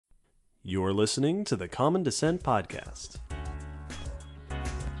You're listening to the Common Descent Podcast.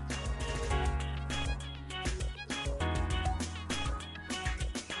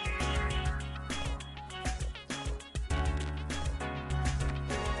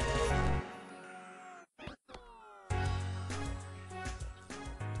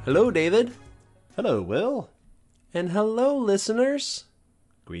 Hello, David. Hello, Will. And hello, listeners.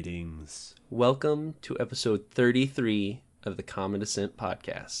 Greetings. Welcome to episode 33 of the Common Descent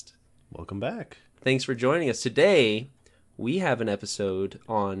Podcast. Welcome back. Thanks for joining us. Today, we have an episode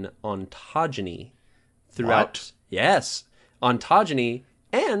on ontogeny throughout... What? Yes, ontogeny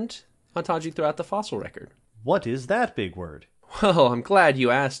and ontogeny throughout the fossil record. What is that big word? Well, I'm glad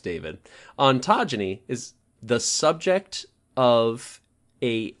you asked, David. Ontogeny is the subject of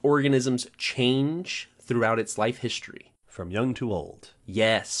a organism's change throughout its life history. From young to old.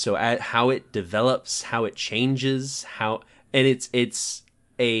 Yes, so how it develops, how it changes, and it's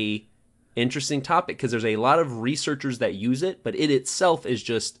a interesting topic because there's a lot of researchers that use it, but it itself is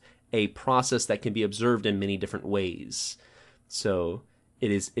just a process that can be observed in many different ways. So it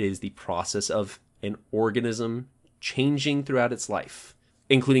is the process of an organism changing throughout its life,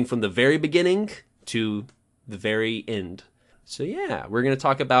 including from the very beginning to the very end. So yeah, we're going to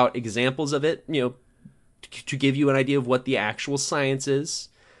talk about examples of it, to give you an idea of what the actual science is,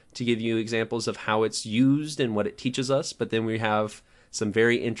 to give you examples of how it's used and what it teaches us. But then we have some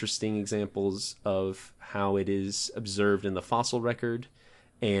very interesting examples of how it is observed in the fossil record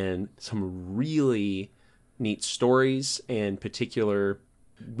and some really neat stories and particular,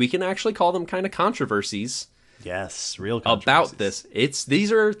 we can actually call them kind of controversies. Yes, real controversies. About this. These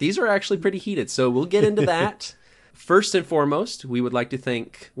are actually pretty heated. So we'll get into that. First and foremost, we would like to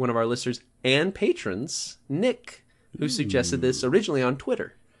thank one of our listeners and patrons, Nick, who suggested this originally on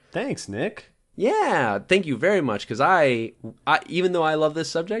Twitter. Thanks, Nick. Yeah, thank you very much, because I even though I love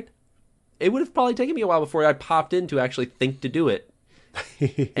this subject, it would have probably taken me a while before I popped in to actually think to do it.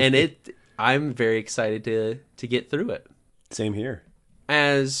 And I'm very excited to get through it. Same here.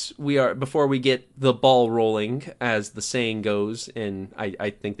 Before we get the ball rolling, as the saying goes, and I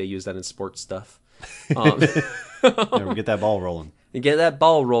think they use that in sports stuff. Never get that ball rolling. And get that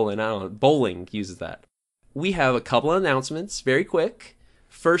ball rolling. I don't know. Bowling uses that. We have a couple of announcements, very quick.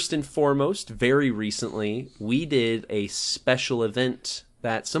 First and foremost, very recently, we did a special event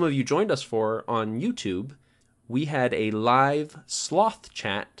that some of you joined us for on YouTube. We had a live sloth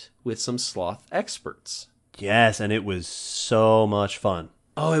chat with some sloth experts. Yes, and it was so much fun.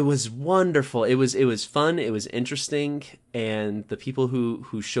 Oh, it was wonderful. It was fun. It was interesting. And the people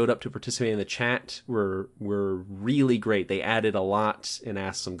who showed up to participate in the chat were really great. They added a lot and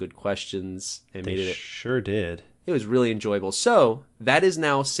asked some good questions and They made it. sure did. It was really enjoyable. So that is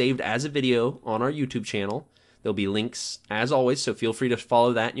now saved as a video on our YouTube channel. There'll be links as always. So feel free to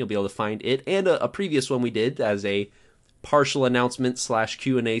follow that and you'll be able to find it. And a previous one we did as a partial announcement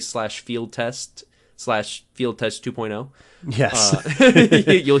 /Q&A/field test /field test 2.0.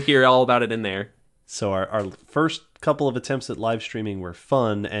 Yes. You'll hear all about it in there. So our first couple of attempts at live streaming were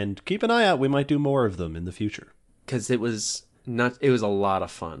fun, and keep an eye out. We might do more of them in the future. Because it was a lot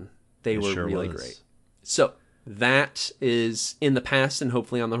of fun. They were sure really was. great. So that is in the past and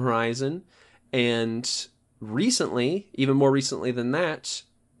hopefully on the horizon. And recently, even more recently than that,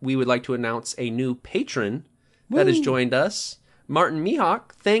 we would like to announce a new patron that has joined us. Martin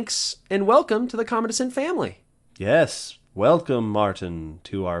Mihawk, thanks and welcome to the Common Descent family. Yes. Welcome, Martin,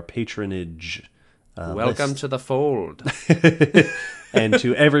 to our patronage Welcome list. to the fold. And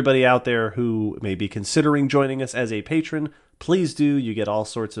to everybody out there who may be considering joining us as a patron, please do. You get all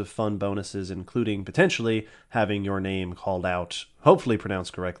sorts of fun bonuses, including potentially having your name called out, hopefully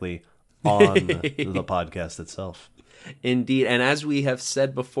pronounced correctly, on the podcast itself. Indeed. And as we have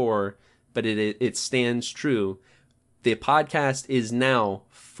said before, but it stands true, the podcast is now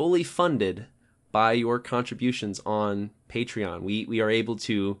fully funded by your contributions on Patreon. We are able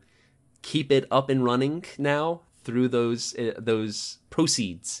to keep it up and running now through those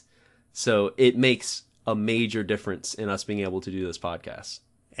proceeds. So it makes a major difference in us being able to do this podcast.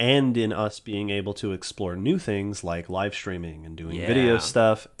 And in us being able to explore new things like live streaming and doing video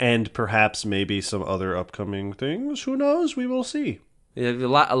stuff, and perhaps maybe some other upcoming things. Who knows? We will see. A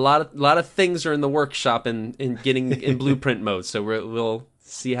lot of things are in the workshop and getting in blueprint mode. So we'll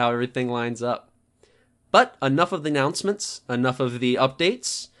see how everything lines up. But enough of the announcements, enough of the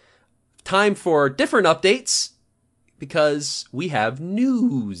updates. Time for different updates because we have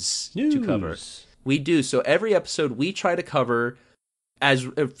news to cover. We do. So every episode we try to cover as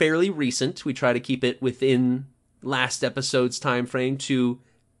fairly recent. We try to keep it within last episode's time frame to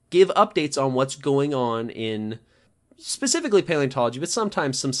give updates on what's going on in specifically paleontology, but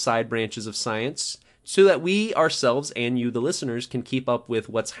sometimes some side branches of science, so that we ourselves and you, the listeners, can keep up with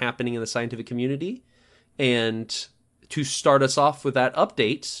what's happening in the scientific community. And to start us off with that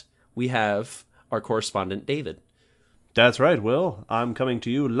update, we have our correspondent, David. That's right, Will. I'm coming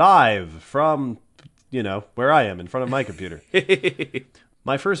to you live from, where I am, in front of my computer.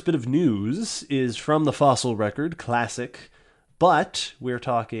 My first bit of news is from the fossil record, classic, but we're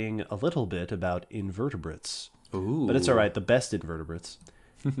talking a little bit about invertebrates. Ooh. But it's all right, the best invertebrates.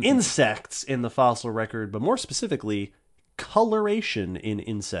 Insects in the fossil record, but more specifically, coloration in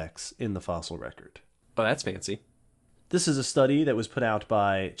insects in the fossil record. Oh, that's fancy. This is a study that was put out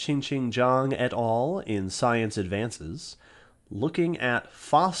by Qingqing Zhang et al. In Science Advances, looking at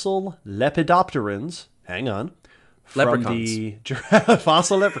fossil lepidopterans. Hang on.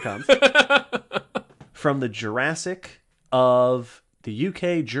 Fossil leprechauns. From the Jurassic of the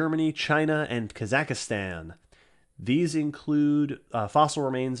UK, Germany, China, and Kazakhstan. These include fossil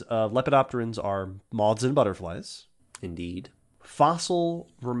remains of lepidopterans are moths and butterflies. Indeed. Fossil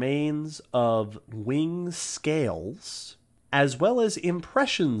remains of wing scales, as well as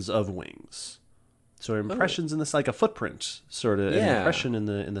impressions of wings. So impressions in this, like a footprint, sort of an impression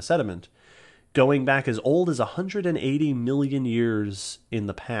in the sediment, going back as old as 180 million years in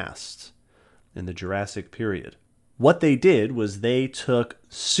the past, in the Jurassic period. What they did was they took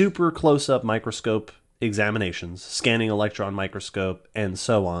super close-up microscope examinations, scanning electron microscope, and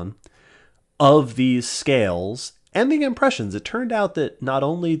so on, of these scales and the impressions. It turned out that not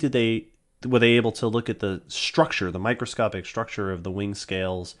only were they able to look at the structure, the microscopic structure of the wing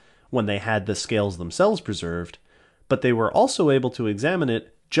scales when they had the scales themselves preserved, but they were also able to examine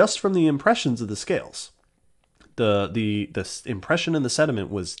it just from the impressions of the scales. The impression in the sediment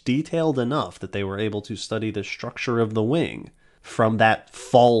was detailed enough that they were able to study the structure of the wing from that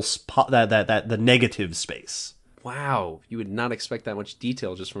the negative space. Wow, you would not expect that much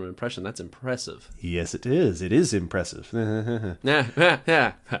detail just from an impression. That's impressive. Yes, it is. It is impressive. They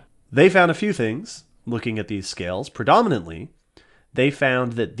found a few things looking at these scales. Predominantly, they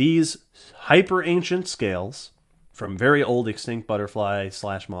found that these hyper-ancient scales from very old extinct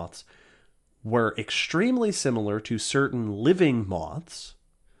butterfly/moths were extremely similar to certain living moths.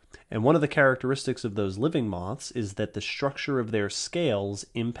 And one of the characteristics of those living moths is that the structure of their scales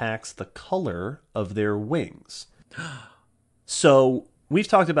impacts the color of their wings. So we've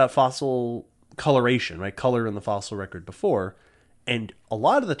talked about fossil coloration, right? Color in the fossil record before. And a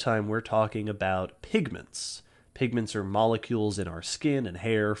lot of the time we're talking about pigments. Pigments are molecules in our skin and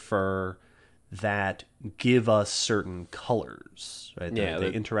hair, fur, that give us certain colors, right?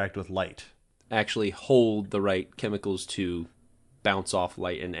 They interact with light. Actually hold the right chemicals to bounce off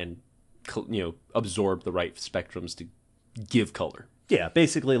light and absorb the right spectrums to give color. Yeah,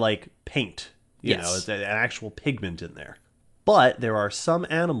 basically like paint. It's an actual pigment in there. But there are some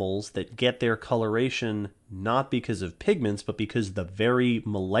animals that get their coloration not because of pigments, but because the very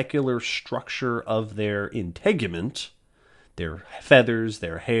molecular structure of their integument, their feathers,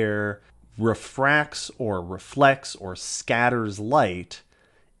 their hair, refracts or reflects or scatters light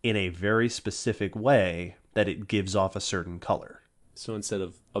in a very specific way that it gives off a certain color. So instead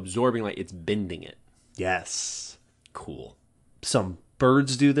of absorbing light, it's bending it. Yes. Cool. Some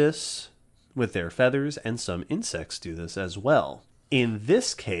birds do this with their feathers, and some insects do this as well. In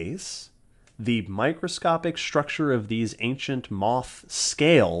this case, the microscopic structure of these ancient moth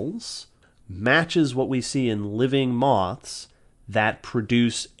scales matches what we see in living moths that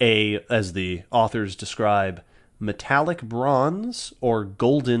produce as the authors describe, metallic bronze or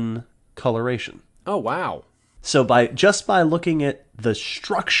golden coloration. Oh, wow. So by looking at the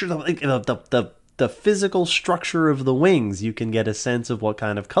structure, the physical structure of the wings, you can get a sense of what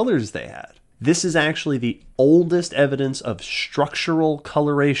kind of colors they had. This is actually the oldest evidence of structural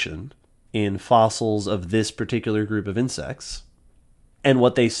coloration in fossils of this particular group of insects. And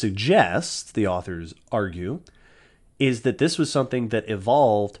what they suggest, the authors argue, is that this was something that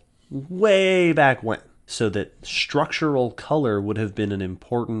evolved way back when. So that structural color would have been an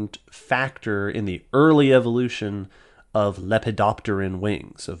important factor in the early evolution of lepidopteran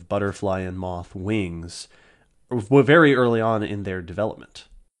wings, of butterfly and moth wings, very early on in their development.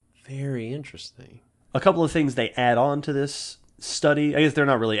 Very interesting. A couple of things they add on to this study. I guess they're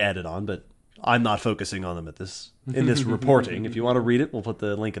not really added on, but I'm not focusing on them in this reporting. If you want to read it, we'll put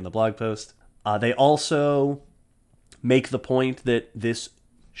the link in the blog post. They also make the point that this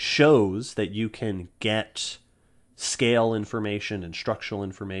shows that you can get scale information and structural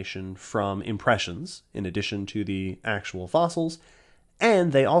information from impressions in addition to the actual fossils.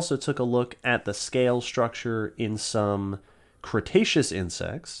 And they also took a look at the scale structure in some Cretaceous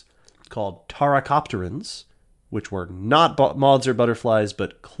insects called Ptarachopterans which were not moths or butterflies,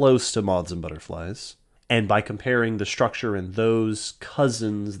 but close to moths and butterflies. And by comparing the structure in those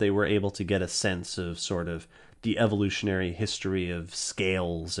cousins, they were able to get a sense of sort of the evolutionary history of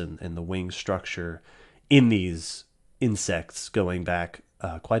scales and the wing structure in these insects going back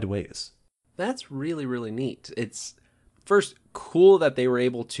quite a ways. That's really, really neat. It's first cool that they were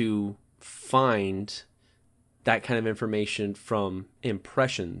able to find that kind of information from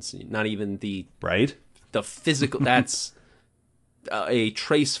impressions, not even the physical. That's a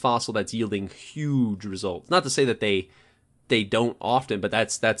trace fossil that's yielding huge results. Not to say that they don't often, but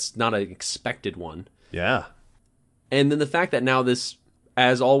that's not an expected one. Yeah. And then the fact that now this,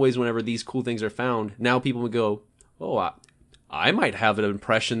 as always, whenever these cool things are found, now people would go, oh, I might have an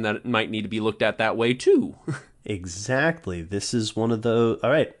impression that it might need to be looked at that way too. Exactly. This is one of those.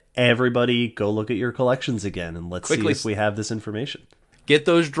 All right, everybody go look at your collections again and let's see if we have this information. Get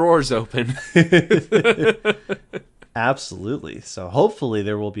those drawers open. Absolutely. So hopefully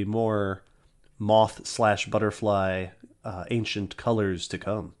there will be more moth/butterfly ancient colors to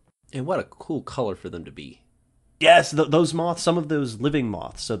come. And what a cool color for them to be. Yes, those moths, some of those living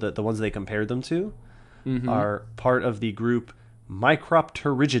moths, so that the ones they compared them to are part of the group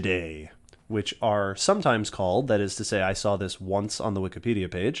Micropterigidae, which are sometimes called, that is to say, I saw this once on the Wikipedia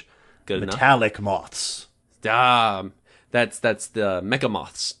page, metallic moths. That's the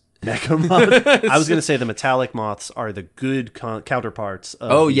mechamoths. Mechamoth. I was going to say the metallic moths are the good counterparts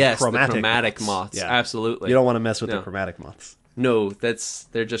of the chromatic moths. Yeah. Absolutely. You don't want to mess with the chromatic moths. No,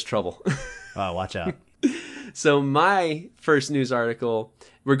 they're just trouble. Oh, watch out. So my first news article,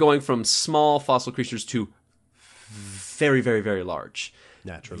 we're going from small fossil creatures to very, very, very large.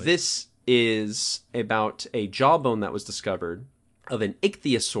 Naturally. This is about a jawbone that was discovered of an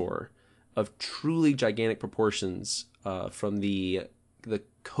ichthyosaur of truly gigantic proportions from the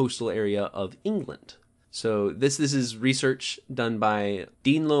coastal area of England. So this is research done by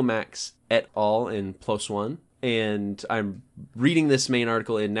Dean Lomax et al. In PLOS ONE, and I'm reading this main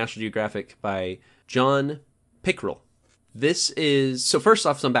article in National Geographic by John Pickrell. This is, so first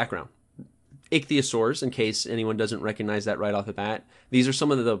off, some background. Ichthyosaurs, in case anyone doesn't recognize that right off the bat, these are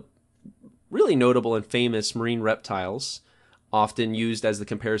some of the really notable and famous marine reptiles, often used as the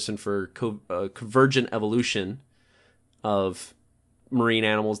comparison for convergent evolution of marine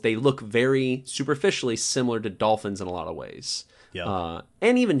animals. They look very superficially similar to dolphins in a lot of ways. Yeah.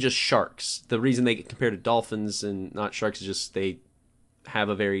 And even just sharks. The reason they get compared to dolphins and not sharks is just they have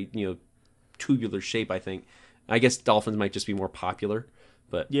a very, tubular shape, I think. I guess dolphins might just be more popular,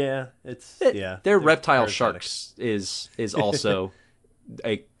 but yeah, they're reptile sharks is also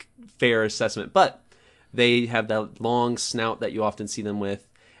a fair assessment, but they have that long snout that you often see them with,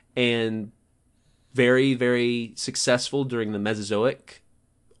 and very, very successful during the Mesozoic,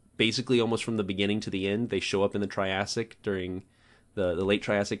 basically almost from the beginning to the end. They show up in the Triassic during the late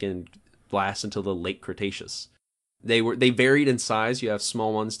Triassic and last until the late Cretaceous. They varied in size. You have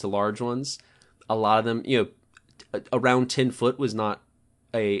small ones to large ones. A lot of them, around 10 foot was not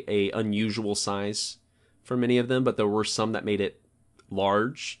a unusual size for many of them, but there were some that made it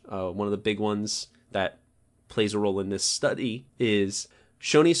large. One of the big ones that plays a role in this study is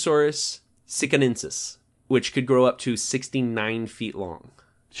Shonisaurus sicanensis, which could grow up to 69 feet long.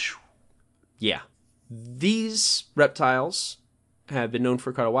 Yeah. These reptiles have been known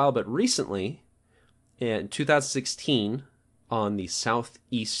for quite a while, but recently, in 2016, on the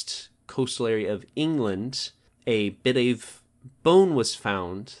southeast coastal area of England, a bit of bone was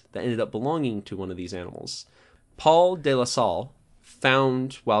found that ended up belonging to one of these animals. Paul de la Salle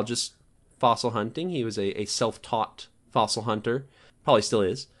found, while just fossil hunting, he was a self-taught fossil hunter, probably still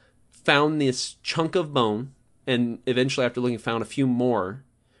is, found this chunk of bone, and eventually after looking found a few more,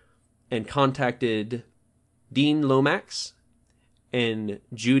 and contacted Dean Lomax and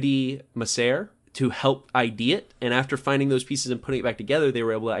Judy Masser to help ID it. And after finding those pieces and putting it back together, they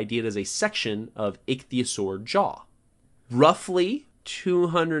were able to ID it as a section of ichthyosaur jaw. Roughly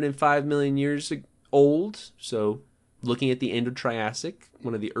 205 million years old, so looking at the Triassic,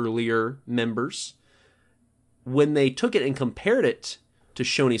 one of the earlier members. When they took it and compared it to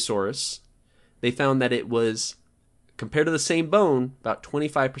Shonisaurus, they found that it was, compared to the same bone, about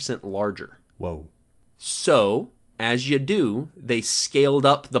 25% larger. Whoa. So, as you do, they scaled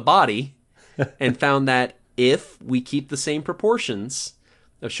up the body and found that if we keep the same proportions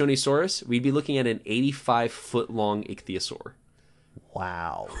of Shonisaurus, we'd be looking at an 85-foot-long ichthyosaur.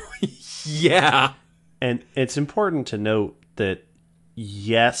 Wow. Yeah. And it's important to note that,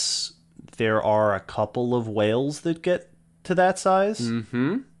 yes, there are a couple of whales that get to that size,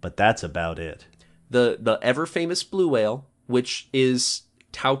 but that's about it. The ever-famous blue whale, which is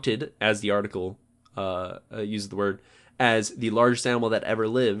touted, as the article uses the word, as the largest animal that ever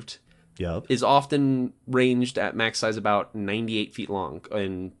lived, Yep. is often ranged at max size about 98 feet long,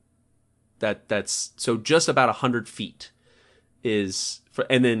 and that's so just about 100 feet is for,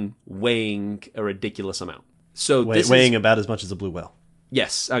 and then weighing a ridiculous amount. So Weighing about as much as a blue whale.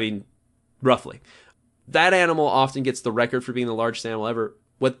 Yes, I mean, roughly. That animal often gets the record for being the largest animal ever.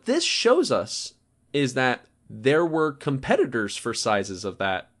 What this shows us is that there were competitors for sizes of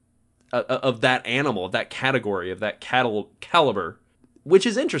that animal, of that category, of that caliber, which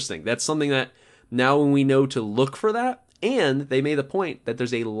is interesting. That's something that now when we know to look for that, and they made the point that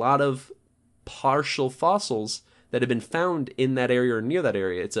there's a lot of partial fossils that have been found in that area or near that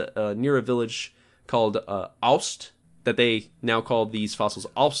area. It's near a village called Aust, that they now call these fossils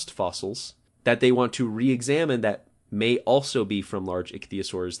Aust fossils, that they want to re-examine, that may also be from large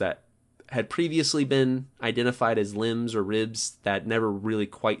ichthyosaurs that had previously been identified as limbs or ribs that never really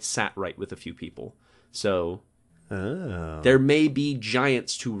quite sat right with a few people. So there may be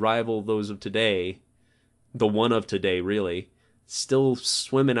giants to rival those of today, the one of today really, still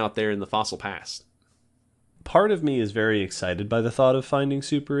swimming out there in the fossil past. Part of me is very excited by the thought of finding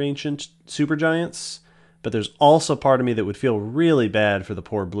super ancient supergiants, but there's also part of me that would feel really bad for the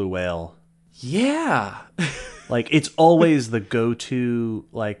poor blue whale. Yeah. Like, it's always the go-to,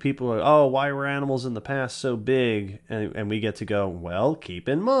 like, people are, oh, why were animals in the past so big? And we get to go, well, keep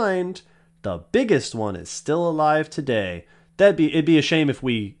in mind, the biggest one is still alive today. It'd be a shame if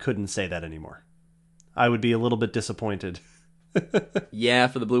we couldn't say that anymore. I would be a little bit disappointed. Yeah,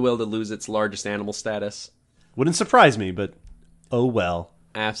 for the blue whale to lose its largest animal status. Wouldn't surprise me, but oh well.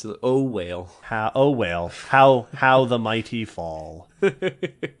 Absolutely. Oh, whale. How the mighty fall.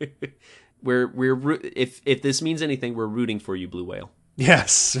 If this means anything, we're rooting for you, blue whale.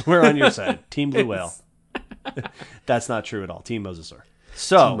 Yes, we're on your side. Team blue whale. That's not true at all. Team mosasaur.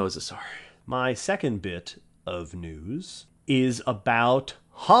 So, Team mosasaur. My second bit of news is about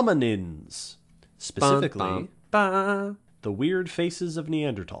hominins. Specifically, Bum, bum, bum. the weird faces of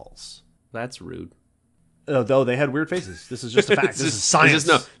Neanderthals. That's rude. Though they had weird faces. This is just a fact. This is science.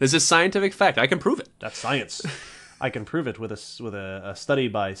 This is scientific fact. I can prove it. That's science. I can prove it with a study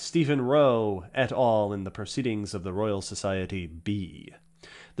by Stephen Rowe et al. In the Proceedings of the Royal Society B.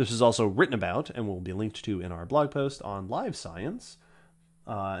 This is also written about and will be linked to in our blog post on Live Science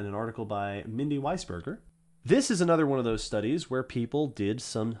in an article by Mindy Weisberger. This is another one of those studies where people did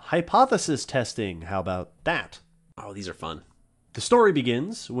some hypothesis testing. How about that? Oh, these are fun. The story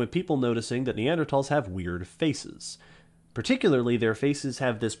begins with people noticing that Neanderthals have weird faces. Particularly, their faces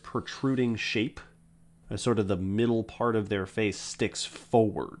have this protruding shape. Sort of the middle part of their face sticks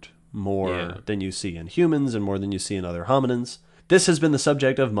forward more than you see in humans and more than you see in other hominins. This has been the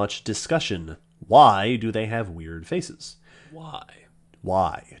subject of much discussion. Why do they have weird faces?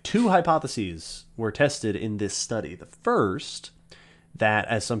 Why? Two hypotheses were tested in this study. The first, that,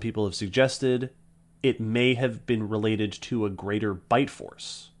 as some people have suggested, it may have been related to a greater bite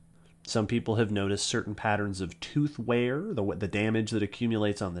force. Some people have noticed certain patterns of tooth wear, the damage that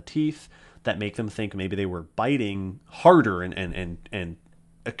accumulates on the teeth, that make them think maybe they were biting harder and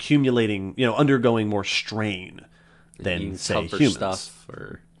accumulating, undergoing more strain than, say, humans. Stuff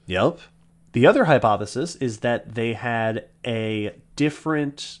or... Yep. The other hypothesis is that they had there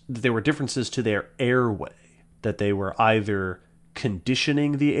were differences to their airway, that they were either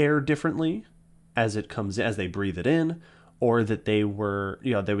conditioning the air differently as they breathe it in, or that they were,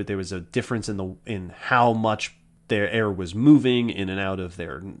 there was a difference in how much their air was moving in and out of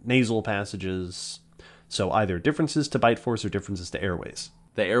their nasal passages. So either differences to bite force or differences to airways.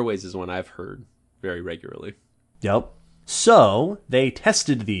 The airways is one I've heard very regularly. Yep. So they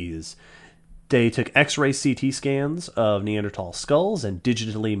tested these. They took X-ray CT scans of Neanderthal skulls and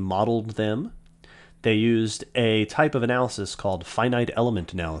digitally modeled them. They used a type of analysis called finite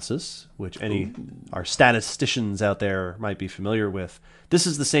element analysis, which our statisticians out there might be familiar with. This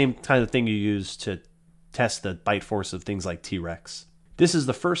is the same kind of thing you use to test the bite force of things like T-Rex. This is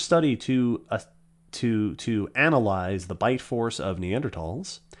the first study to analyze the bite force of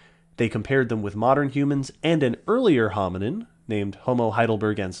Neanderthals. They compared them with modern humans and an earlier hominin named Homo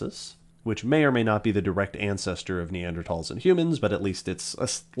heidelbergensis, which may or may not be the direct ancestor of Neanderthals and humans, but at least it's a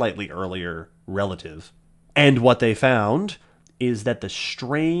slightly earlier relative. And what they found is that the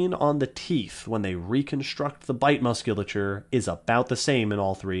strain on the teeth when they reconstruct the bite musculature is about the same in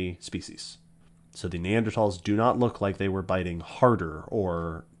all three species. So the Neanderthals do not look like they were biting harder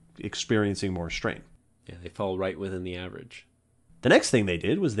or experiencing more strain. Yeah, they fall right within the average. The next thing they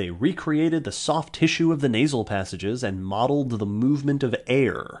did was they recreated the soft tissue of the nasal passages and modeled the movement of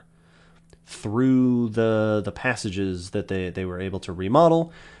air through the passages that they were able to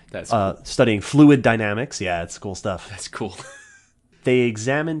remodel That's cool. Studying fluid dynamics. Yeah, it's cool stuff. That's cool. They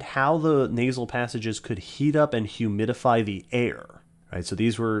examined how the nasal passages could heat up and humidify the air. Right, so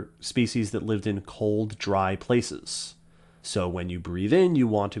these were species that lived in cold, dry places. So when you breathe in, you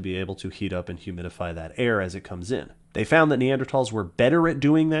want to be able to heat up and humidify that air as it comes in. They found that Neanderthals were better at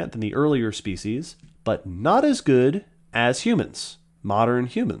doing that than the earlier species, but not as good as humans, modern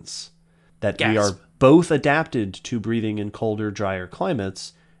humans. That we are both adapted to breathing in colder, drier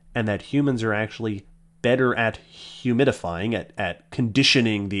climates, and that humans are actually better at humidifying, at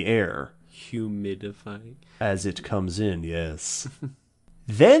conditioning the air. Humidifying? As it comes in, yes.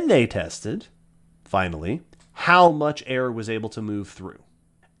 Then they tested, finally, how much air was able to move through.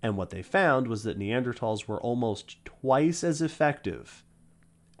 And what they found was that Neanderthals were almost twice as effective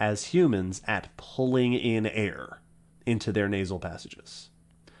as humans at pulling in air into their nasal passages.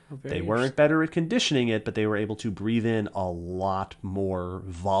 They weren't better at conditioning it, but they were able to breathe in a lot more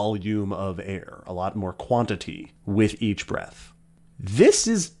volume of air, a lot more quantity with each breath. This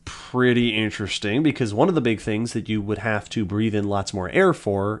is pretty interesting because one of the big things that you would have to breathe in lots more air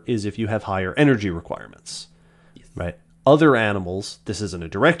for is if you have higher energy requirements, right? Other animals, this isn't a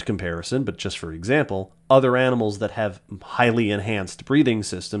direct comparison, but just for example, other animals that have highly enhanced breathing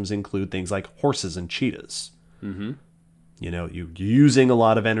systems include things like horses and cheetahs. Mm-hmm. You know, you're using a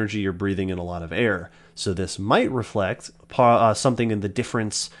lot of energy, you're breathing in a lot of air. So this might reflect something in the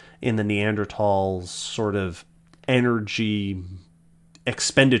difference in the Neanderthals' sort of energy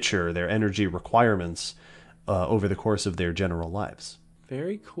expenditure, their energy requirements over the course of their general lives.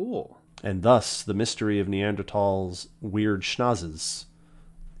 Very cool. And thus, the mystery of Neanderthals' weird schnozzes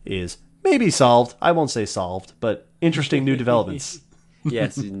is maybe solved. I won't say solved, but interesting new developments.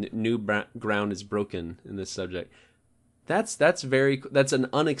 Yes, new ground is broken in this subject. That's an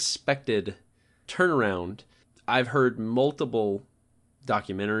unexpected turnaround. I've heard multiple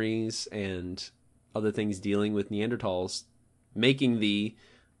documentaries and other things dealing with Neanderthals making the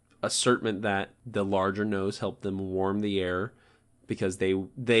assertment that the larger nose helped them warm the air because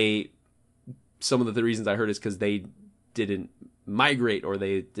they some of the reasons I heard is because they didn't migrate, or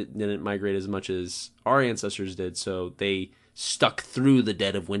they didn't migrate as much as our ancestors did, so they stuck through the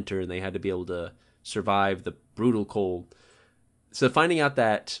dead of winter and they had to be able to survive the brutal cold. So finding out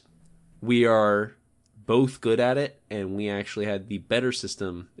that we are both good at it and we actually had the better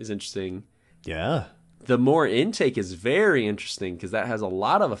system is interesting. Yeah. The more intake is very interesting because that has a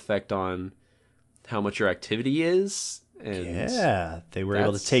lot of effect on how much your activity is. And yeah, they were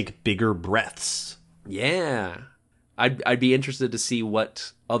able to take bigger breaths. Yeah. I'd be interested to see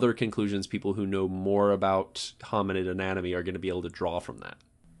what other conclusions people who know more about hominid anatomy are going to be able to draw from that.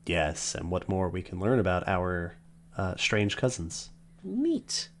 Yes, and what more we can learn about our strange cousins.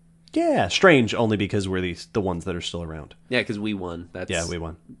 Neat. Yeah, strange only because we're the ones that are still around. Yeah, because we won. Yeah, we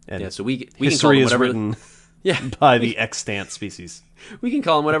won. And yeah, so we history can call them is written by the extant species. We can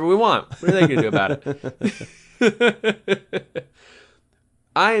call them whatever we want. What are they going to do about it?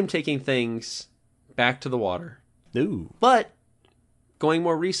 I am taking things back to the water. Ooh. But going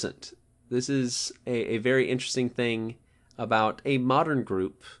more recent. This is a very interesting thing about a modern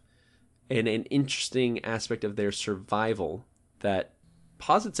group and an interesting aspect of their survival that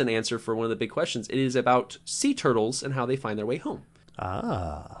posits an answer for one of the big questions. It is about sea turtles and how they find their way home.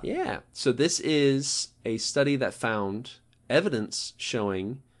 Ah. Yeah. So this is a study that found evidence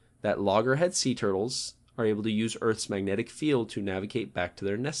showing that loggerhead sea turtles are able to use Earth's magnetic field to navigate back to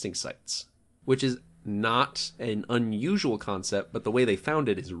their nesting sites, which is not an unusual concept, but the way they found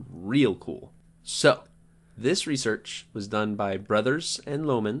it is real cool. So, this research was done by Brothers and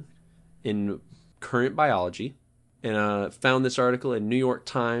Lohman in Current Biology, and found this article in New York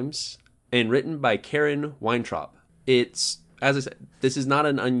Times and written by Karen Weintraub. It's, as I said, this is not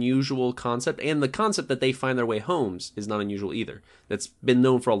an unusual concept, and the concept that they find their way homes is not unusual either. That's been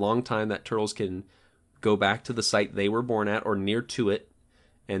known for a long time, that turtles can go back to the site they were born at or near to it,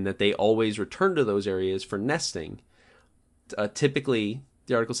 and that they always return to those areas for nesting. Typically,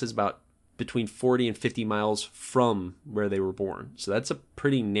 the article says about between 40 and 50 miles from where they were born. So that's a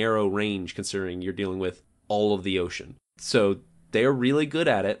pretty narrow range considering you're dealing with all of the ocean. So they're really good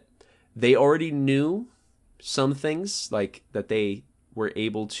at it. They already knew some things, like that they were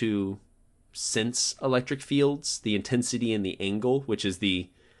able to sense electric fields, the intensity and the angle, which is the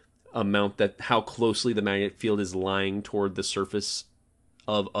amount that how closely the magnetic field is lying toward the surface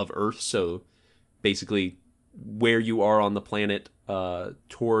of Earth. So basically where you are on the planet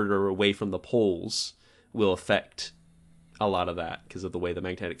toward or away from the poles will affect a lot of that because of the way the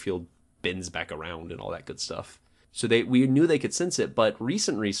magnetic field bends back around and all that good stuff. So we knew they could sense it, but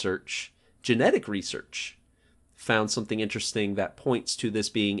recent research, genetic research, found something interesting that points to this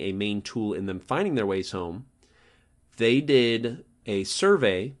being a main tool in them finding their ways home. They did a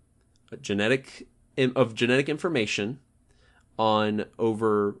survey of genetic information on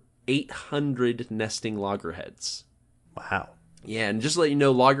over 800 nesting loggerheads. Wow. Yeah, and just to let you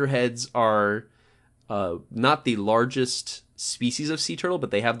know, loggerheads are not the largest species of sea turtle, but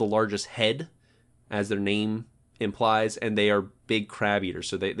they have the largest head, as their name implies, and they are big crab eaters.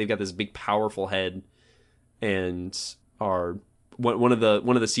 So they've got this big, powerful head, and are one of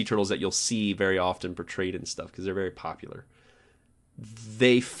the sea turtles that you'll see very often portrayed in stuff because they're very popular.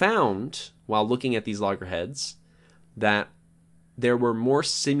 They found, while looking at these loggerheads, that there were more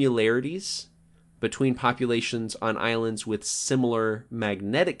similarities between populations on islands with similar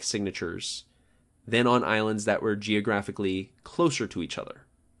magnetic signatures than on islands that were geographically closer to each other.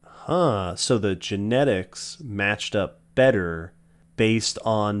 Huh. So the genetics matched up better based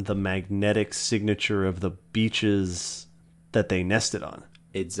on the magnetic signature of the beaches that they nested on.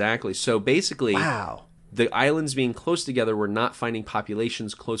 Exactly. So basically, wow. The islands being close together were not finding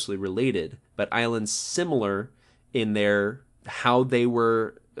populations closely related, but islands similar in their how they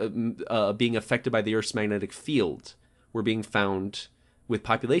were being affected by the Earth's magnetic field were being found with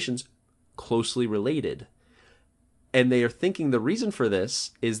populations closely related. And they are thinking the reason for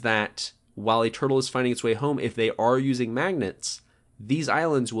this is that while a turtle is finding its way home, if they are using magnets, these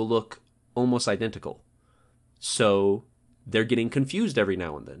islands will look almost identical. So they're getting confused every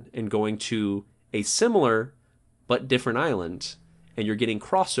now and then and going to a similar but different island, and you're getting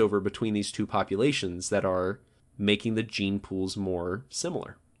crossover between these two populations that are making the gene pools more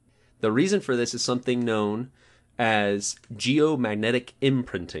similar. The reason for this is something known as geomagnetic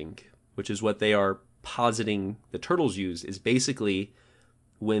imprinting, which is what they are positing the turtles use, is basically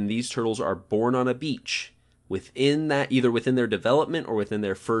when these turtles are born on a beach, within that, either within their development or within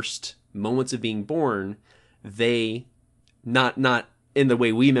their first moments of being born, they, not in the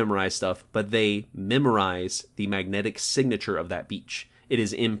way we memorize stuff, but they memorize the magnetic signature of that beach. It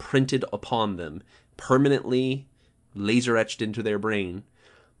is imprinted upon them, permanently laser etched into their brain.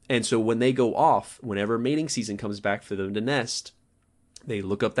 And so when they go off, whenever mating season comes back for them to nest, they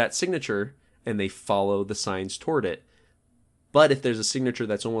look up that signature and they follow the signs toward it. But if there's a signature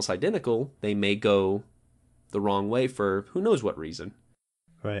that's almost identical, they may go the wrong way for who knows what reason.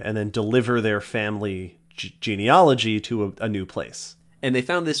 Right, and then deliver their family genealogy to a new place. And they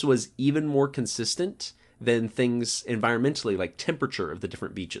found this was even more consistent than things environmentally, like temperature of the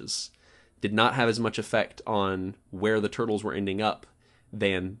different beaches. Did not have as much effect on where the turtles were ending up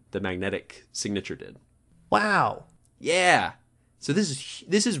than the magnetic signature did. Wow. Yeah. So this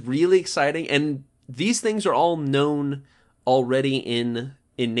is really exciting, and these things are all known already in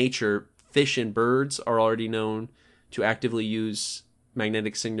nature. Fish and birds are already known to actively use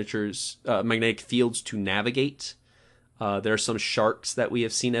magnetic signatures, magnetic fields to navigate. There are some sharks that we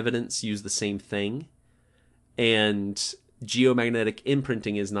have seen evidence use the same thing. And geomagnetic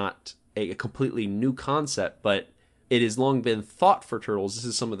imprinting is not a completely new concept, but it has long been thought for turtles. This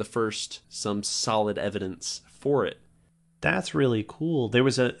is some solid evidence for it. That's really cool. There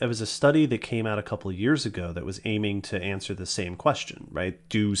was a study that came out a couple of years ago that was aiming to answer the same question, right?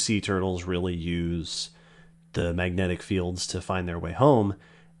 Do sea turtles really use the magnetic fields to find their way home?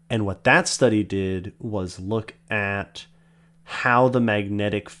 And what that study did was look at how the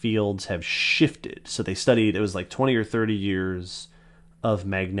magnetic fields have shifted. So they studied, it was like 20 or 30 years of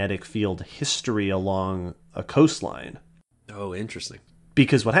magnetic field history along a coastline. Oh, interesting.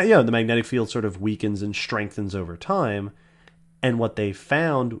 Because the magnetic field sort of weakens and strengthens over time. And what they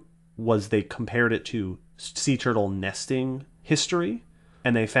found was they compared it to sea turtle nesting history.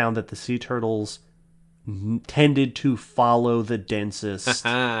 And they found that the sea turtles tended to follow the densest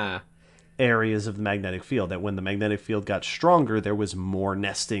areas of the magnetic field. That when the magnetic field got stronger, there was more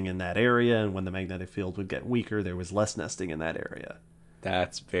nesting in that area. And when the magnetic field would get weaker, there was less nesting in that area.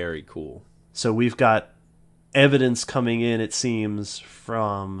 That's very cool. So we've got evidence coming in, it seems,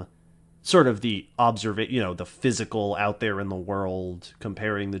 from sort of the the physical out there in the world,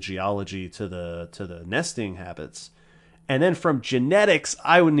 comparing the geology to the nesting habits. And then from genetics,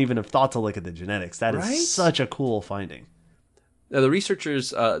 I wouldn't even have thought to look at the genetics. That is such a cool finding. Now, the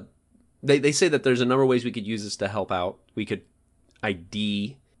researchers, they say that there's a number of ways we could use this to help out. We could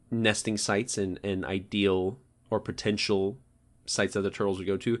ID nesting sites and ideal or potential sites that the turtles would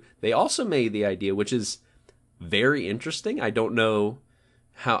go to. They also made the idea, which is very interesting. I don't know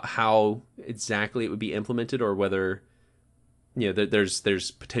how exactly it would be implemented, or whether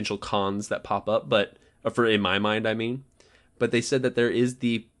there's potential cons that pop up, but in my mind, I mean. But they said that there is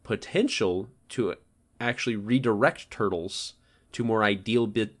the potential to actually redirect turtles to more ideal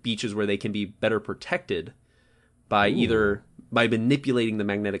beaches where they can be better protected by manipulating the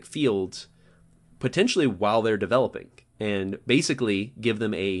magnetic field, potentially while they're developing, and basically give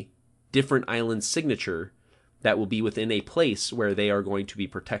them a different island signature that will be within a place where they are going to be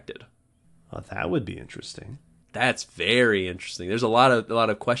protected. Well, that would be interesting. That's very interesting. There's a lot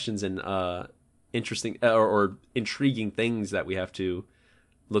of questions and interesting or intriguing things that we have to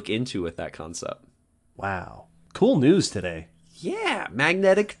look into with that concept. Wow. Cool news today. Yeah,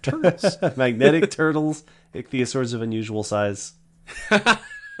 magnetic turtles. Magnetic turtles, ichthyosaurs of unusual size.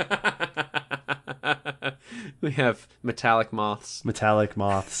 We have metallic moths. Metallic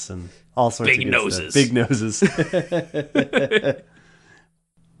moths and all sorts Big of noses. Big noses.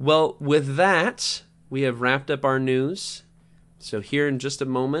 Well, with that, we have wrapped up our news. So here in just a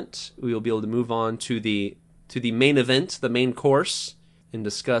moment, we will be able to move on to the main event, the main course, and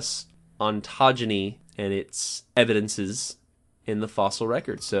discuss ontogeny and its evidences in the fossil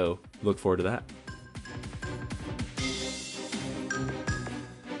record. So look forward to that.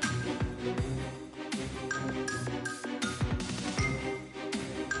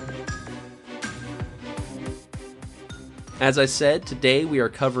 As I said, today we are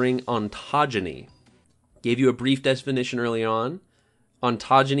covering ontogeny. Gave you a brief definition early on.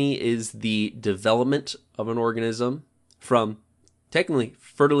 Ontogeny is the development of an organism from technically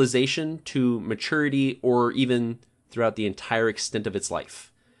fertilization to maturity, or even throughout the entire extent of its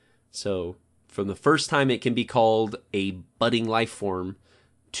life. So from the first time it can be called a budding life form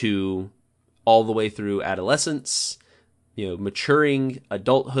to all the way through adolescence, maturing,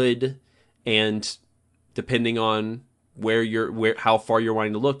 adulthood, and depending on how far you're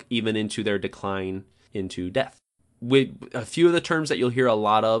wanting to look, even into their decline into death. With a few of the terms that you'll hear a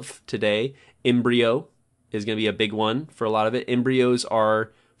lot of today, embryo is going to be a big one for a lot of it. Embryos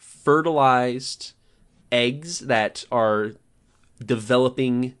are fertilized eggs that are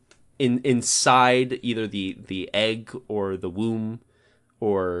developing inside either the egg or the womb,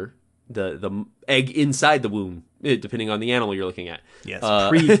 or the egg inside the womb, depending on the animal you're looking at. Yes,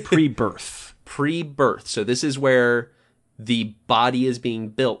 pre-birth. Pre-birth. So this is where the body is being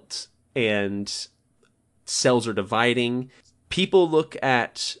built and cells are dividing. People look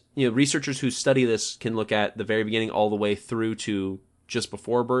at, researchers who study this can look at the very beginning all the way through to just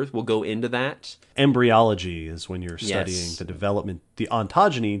before birth. We'll go into that. Embryology is when you're studying the development, the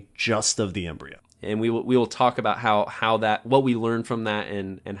ontogeny just of the embryo. And we will talk about how that, what we learn from that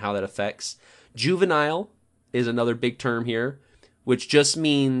and how that affects. Juvenile is another big term here, which just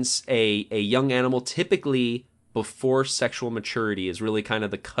means a young animal, typically before sexual maturity, is really kind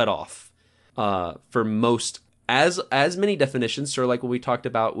of the cutoff for most. As many definitions, sort of like what we talked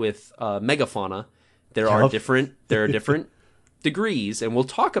about with megafauna, there are different degrees, and we'll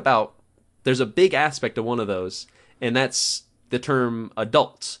talk about. There's a big aspect of one of those, and that's the term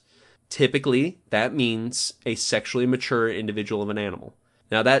adult. Typically, that means a sexually mature individual of an animal.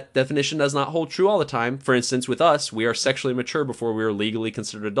 Now, that definition does not hold true all the time. For instance, with us, we are sexually mature before we are legally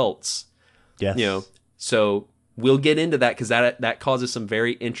considered adults. Yes. So we'll get into that, because that causes some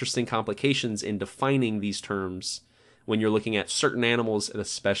very interesting complications in defining these terms when you're looking at certain animals, and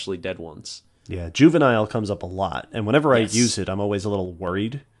especially dead ones. Yeah, juvenile comes up a lot, and whenever I use it, I'm always a little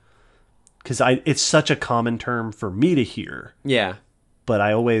worried, because it's such a common term for me to hear. Yeah. But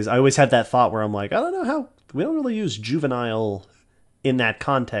I always have that thought where I'm like, I don't know how, we don't really use juvenile in that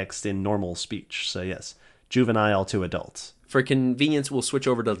context in normal speech. So yes, juvenile to adults. For convenience, we'll switch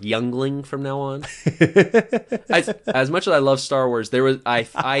over to youngling from now on. As much as I love Star Wars,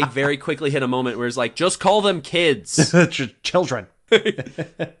 I very quickly hit a moment where it's like, just call them kids. Children.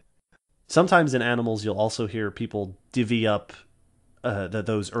 Sometimes in animals, you'll also hear people divvy up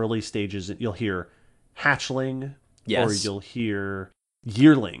those early stages. You'll hear hatchling, or you'll hear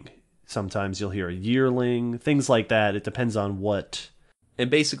yearling. Sometimes you'll hear a yearling, things like that. It depends on what. And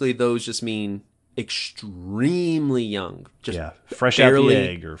basically, those just mean extremely young, just fresh out the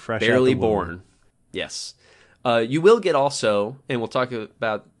egg, or fresh barely out the womb. born. Yes. You will get also, and we'll talk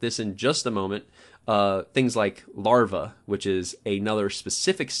about this in just a moment, things like larva, which is another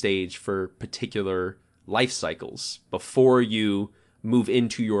specific stage for particular life cycles before you move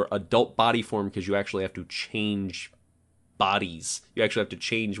into your adult body form, because you actually have to change bodies. You actually have to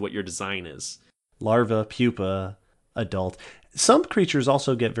change what your design is. Larva, pupa, adult. Some creatures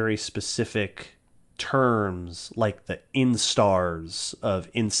also get very specific terms, like the instars of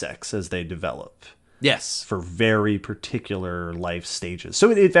insects as they develop. Yes. For very particular life stages.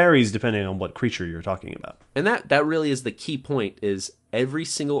 So it varies depending on what creature you're talking about. And that really is the key point, is every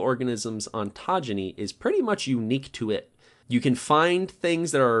single organism's ontogeny is pretty much unique to it. You can find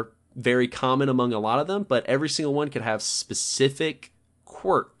things that are very common among a lot of them, but every single one could have specific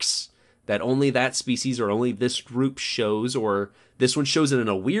quirks that only that species or only this group shows, or this one shows it in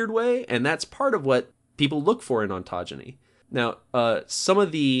a weird way, and that's part of what people look for in ontogeny. Now, we're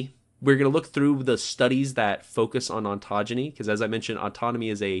going to look through the studies that focus on ontogeny, because as I mentioned, autonomy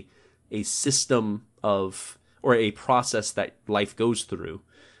is a system of, or a process that life goes through,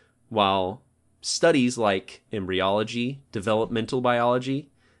 while studies like embryology, developmental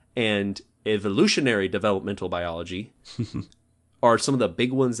biology, and evolutionary developmental biology are some of the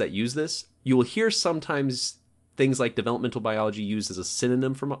big ones that use this. You will hear sometimes things like developmental biology used as a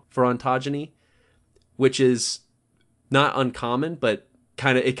synonym for ontogeny, which is not uncommon, but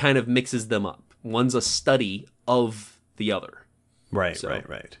it kind of mixes them up. One's a study of the other. Right.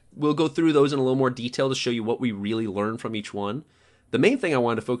 We'll go through those in a little more detail to show you what we really learn from each one. The main thing I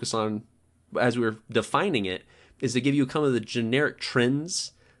wanted to focus on as we were defining it is to give you kind of the generic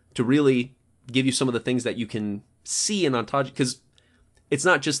trends, to really give you some of the things that you can see in ontogeny, because it's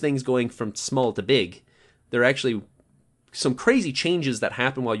not just things going from small to big. There are actually some crazy changes that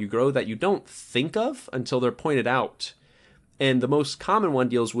happen while you grow that you don't think of until they're pointed out. And the most common one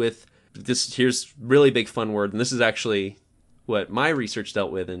deals with this. Here's really big fun word, and this is actually what my research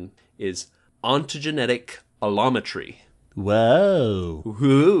dealt with, and is ontogenetic allometry. Whoa.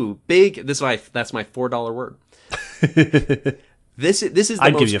 Ooh, big. That's my $4 word. This is the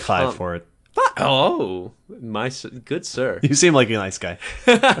I'd most give you $5 for it. Oh, my good sir. You seem like a nice guy.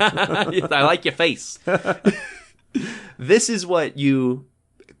 I like your face. This is what you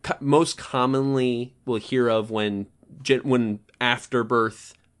most commonly will hear of when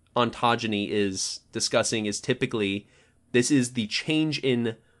afterbirth ontogeny is discussing, is typically, this is the change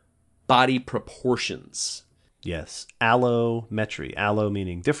in body proportions. Yes. Allometry. Allo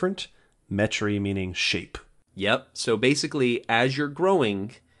meaning different, metry meaning shape. Yep. So basically, as you're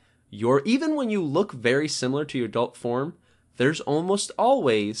growing, even when you look very similar to your adult form, there's almost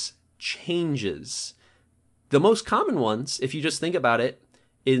always changes. The most common ones, if you just think about it,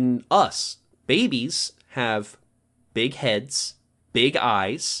 in us, babies have big heads, big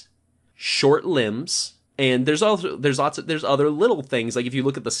eyes, short limbs, and there's other little things. Like if you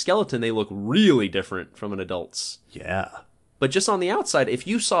look at the skeleton, they look really different from an adult's. Yeah. But just on the outside, if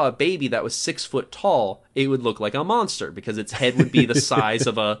you saw a baby that was 6 foot tall, it would look like a monster, because its head would be the size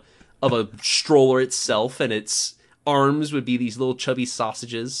of a stroller itself, and its arms would be these little chubby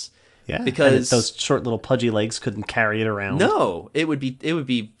sausages. Yeah, because those short little pudgy legs couldn't carry it around. No, it would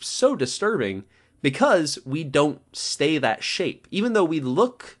be so disturbing, because we don't stay that shape. Even though we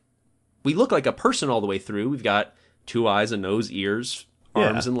look like a person all the way through. We've got 2 eyes, a nose, ears,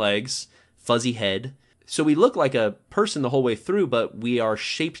 arms and legs, fuzzy head. So we look like a person the whole way through, but we are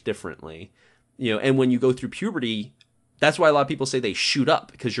shaped differently. And when you go through puberty, that's why a lot of people say they shoot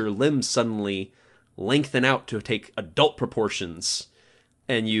up, because your limbs suddenly lengthen out to take adult proportions,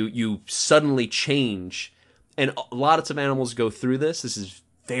 and you suddenly change. And lots of animals go through this. This is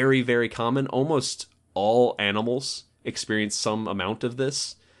very, very common. Almost all animals experience some amount of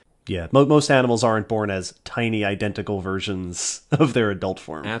this. Yeah, most animals aren't born as tiny, identical versions of their adult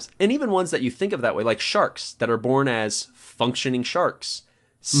form. And even ones that you think of that way, like sharks, that are born as functioning sharks,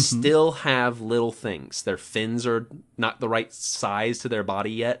 still have little things. Their fins are not the right size to their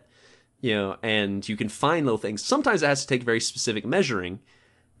body yet, and you can find little things. Sometimes it has to take very specific measuring,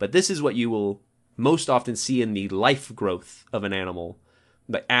 but this is what you will most often see in the life growth of an animal.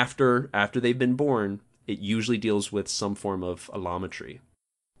 But after they've been born, it usually deals with some form of allometry.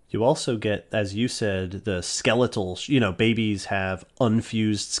 You also get, as you said, the skeletal, babies have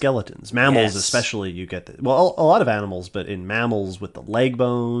unfused skeletons. Mammals especially, you get a lot of animals, but in mammals with the leg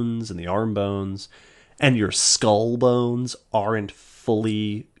bones and the arm bones, and your skull bones aren't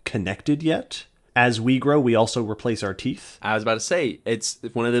fully connected yet. As we grow, we also replace our teeth. I was about to say, it's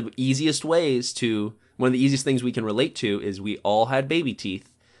one of the easiest things we can relate to is we all had baby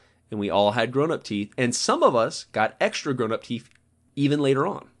teeth, and we all had grown-up teeth, and some of us got extra grown-up teeth even later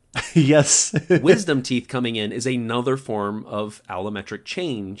on. Yes. Wisdom teeth coming in is another form of allometric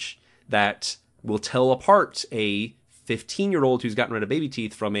change that will tell apart a 15-year-old who's gotten rid of baby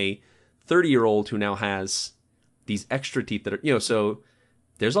teeth from a 30-year-old who now has these extra teeth that are, so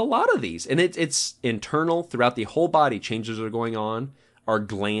there's a lot of these. And it's internal throughout the whole body. Changes are going on. Our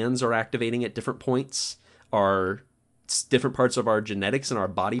glands are activating at different points. Our different parts of our genetics and our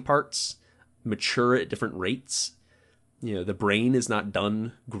body parts mature at different rates. The brain is not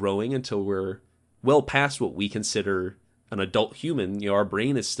done growing until we're well past what we consider an adult human. Our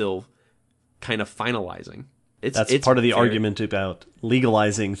brain is still kind of finalizing. That's part of the argument about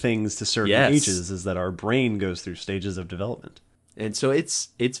legalizing things to certain ages, is that our brain goes through stages of development. And so it's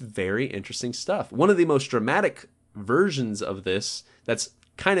very interesting stuff. One of the most dramatic versions of this that's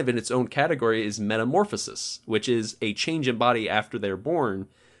kind of in its own category is metamorphosis, which is a change in body after they're born,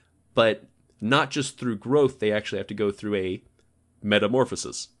 but not just through growth. They actually have to go through a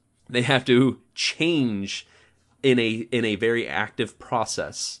metamorphosis. They have to change in a very active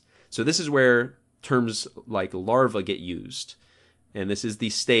process. So this is where terms like larva get used. And this is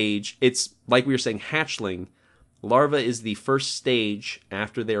the stage. It's like we were saying, hatchling. Larva is the first stage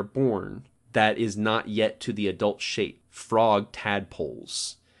after they're born that is not yet to the adult shape. Frog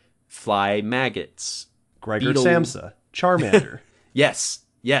tadpoles, fly maggots, Gregor beetle... Samsa, Charmander.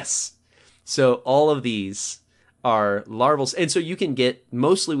 Yes. So all of these are larval. And so you can get,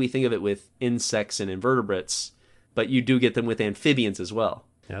 mostly we think of it with insects and invertebrates, but you do get them with amphibians as well.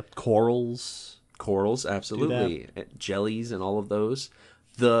 Yep. Corals, absolutely. Jellies and all of those.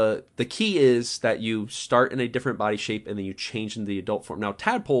 The key is that you start in a different body shape and then you change into the adult form. Now,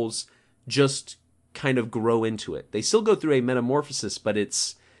 tadpoles just kind of grow into it. They still go through a metamorphosis, but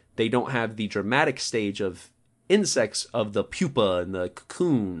they don't have the dramatic stage of insects, of the pupa and the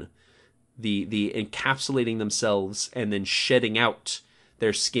cocoon, the encapsulating themselves and then shedding out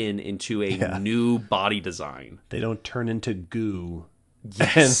their skin into a new body design. They don't turn into goo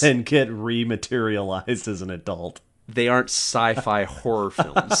yes. and then get rematerialized as an adult. They aren't sci-fi horror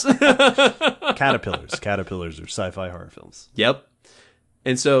films. Caterpillars are sci-fi horror films. Yep.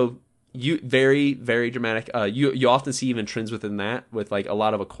 And so very, very dramatic. You often see even trends within that with like a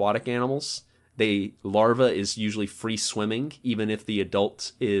lot of aquatic animals. Larva is usually free swimming, even if the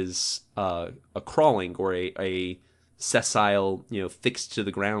adult is a crawling or a sessile, fixed to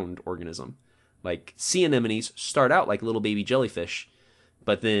the ground organism. Like sea anemones start out like little baby jellyfish,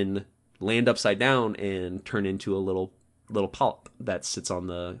 but then land upside down and turn into a little polyp that sits on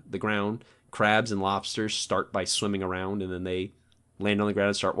the ground. Crabs and lobsters start by swimming around, and then they land on the ground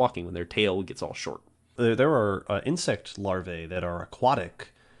and start walking when their tail gets all short. There are insect larvae that are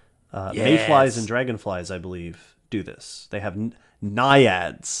aquatic. Yes. Mayflies and dragonflies, I believe, do this. They have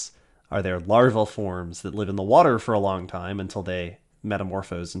naiads, are their larval forms that live in the water for a long time until they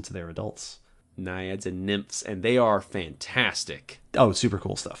metamorphose into their adults. Naiads and nymphs, and they are fantastic. Oh, super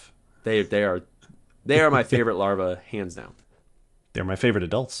cool stuff. They are my favorite larva, hands down. They're my favorite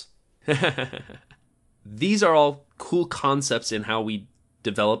adults. These are all cool concepts in how we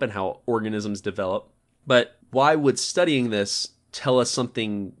develop and how organisms develop. But why would studying this tell us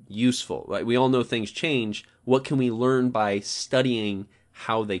something useful? Like, we all know things change. What can we learn by studying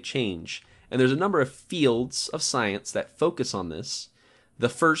how they change? And there's a number of fields of science that focus on this. The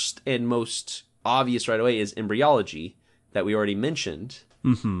first and most obvious right away is embryology, that we already mentioned.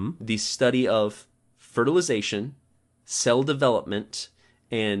 Mm-hmm. The study of fertilization, cell development,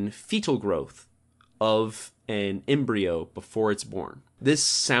 and fetal growth of an embryo before it's born. This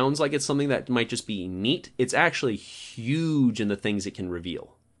sounds like it's something that might just be neat. It's actually huge in the things it can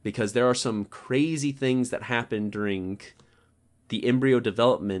reveal, because there are some crazy things that happen during the embryo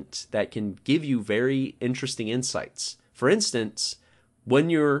development that can give you very interesting insights. For instance, when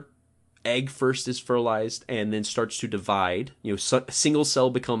your egg first is fertilized and then starts to divide, a single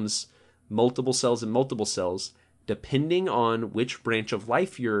cell becomes multiple cells and multiple cells, depending on which branch of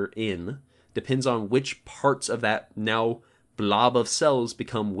life you're in, depends on which parts of that now blob of cells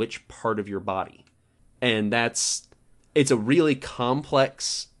become which part of your body. And it's a really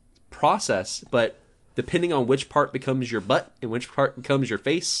complex process, but depending on which part becomes your butt and which part becomes your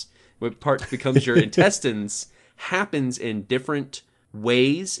face, which part becomes your intestines, happens in different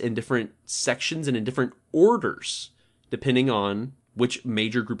ways, in different sections, and in different orders, depending on which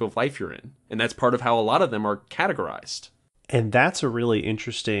major group of life you're in. And that's part of how a lot of them are categorized. And that's a really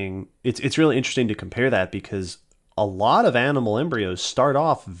interesting, it's really interesting to compare that, because a lot of animal embryos start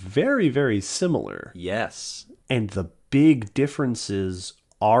off very, very similar. Yes. And the big differences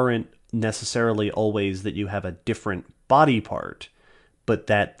aren't necessarily always that you have a different body part, but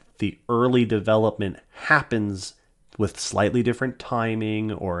that the early development happens with slightly different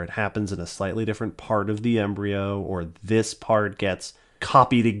timing, or it happens in a slightly different part of the embryo, or this part gets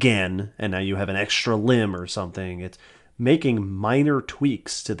copied again and now you have an extra limb or something. It's making minor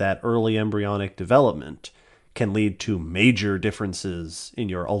tweaks to that early embryonic development can lead to major differences in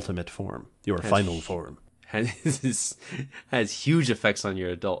your ultimate form, your final form. Has huge effects on your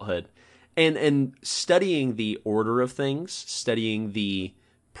adulthood. And studying the order of things, studying the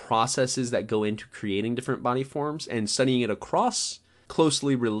processes that go into creating different body forms, and studying it across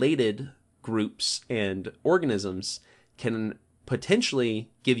closely related groups and organisms can potentially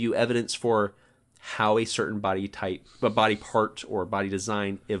give you evidence for how a certain body type, a body part or body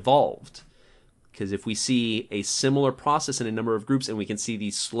design evolved. Because if we see a similar process in a number of groups and we can see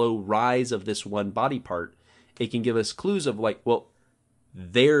the slow rise of this one body part, it can give us clues of like, well,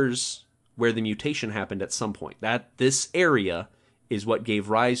 there's where the mutation happened at some point. That this area is what gave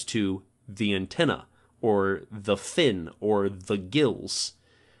rise to the antenna or the fin or the gills,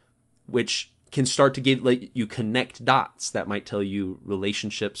 which can start to let you connect dots that might tell you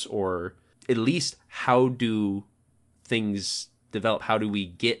relationships, or at least how do things develop? How do we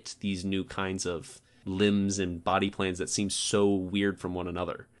get these new kinds of limbs and body plans that seem so weird from one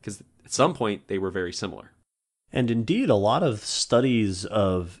another? Because at some point they were very similar. And indeed, a lot of studies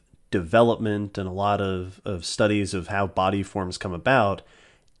of development and a lot of studies of how body forms come about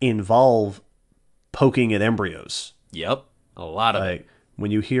involve poking at embryos. Yep, a lot of it.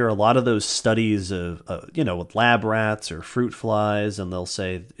 When you hear a lot of those studies of, with lab rats or fruit flies, and they'll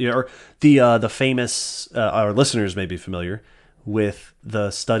say, or the famous, our listeners may be familiar with the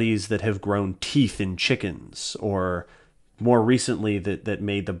studies that have grown teeth in chickens, or more recently that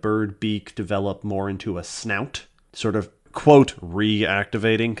made the bird beak develop more into a snout, sort of, quote,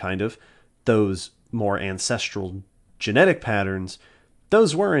 reactivating kind of those more ancestral genetic patterns.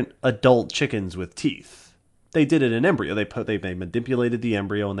 Those weren't adult chickens with teeth. They did it in embryo. They manipulated the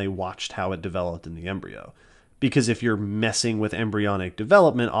embryo and they watched how it developed in the embryo. Because if you're messing with embryonic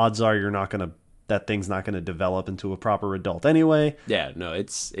development, odds are that thing's not gonna develop into a proper adult anyway. Yeah, no,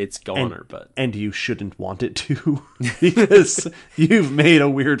 it's goner, and you shouldn't want it to, because you've made a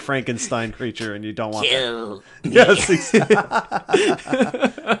weird Frankenstein creature and you don't want Kill that. Yes, exactly.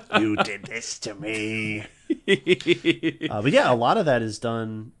 You did this to me. But yeah, a lot of that is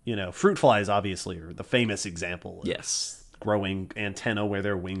done, fruit flies obviously are the famous example of yes, growing antenna where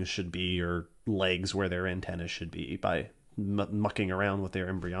their wings should be, or legs where their antenna should be, by mucking around with their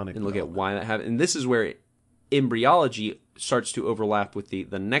embryonic and look at why that happened. And this is where embryology starts to overlap with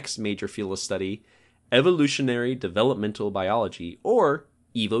the next major field of study, evolutionary developmental biology, or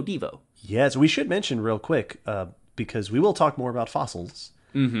EVO-DEVO. Yes, we should mention real quick, because we will talk more about fossils.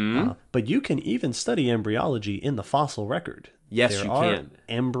 Mm-hmm. But you can even study embryology in the fossil record. Yes, you can.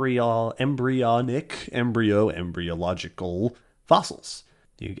 Embryological fossils.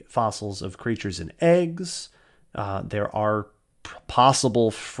 You get fossils of creatures in eggs. There are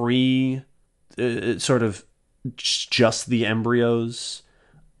possible free, sort of just the embryos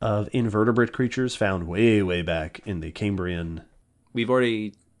of invertebrate creatures found way, way back in the Cambrian. We've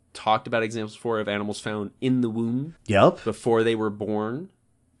already talked about examples before of animals found in the womb. Yep. Before they were born.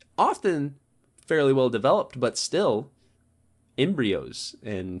 Often fairly well developed, but still embryos,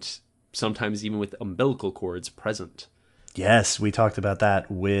 and sometimes even with umbilical cords present. Yes, we talked about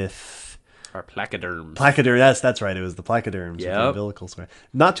that with our placoderms. That's right. It was the placoderms with the umbilicals.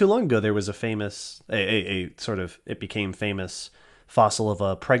 Not too long ago, there was a famous, it became famous fossil of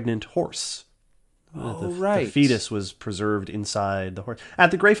a pregnant horse. Right. The fetus was preserved inside the horse. At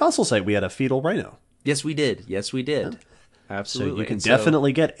the Gray Fossil Site, we had a fetal rhino. Yes, we did. Yeah. Absolutely. So you can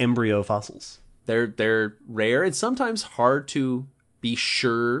definitely get embryo fossils. They're rare and sometimes hard to be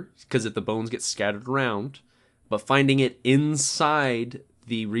sure, because if the bones get scattered around, but finding it inside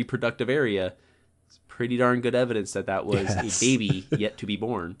the reproductive area is pretty darn good evidence that was a baby yet to be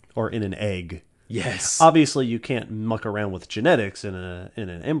born. Or in an egg. Yes. Obviously, you can't muck around with genetics in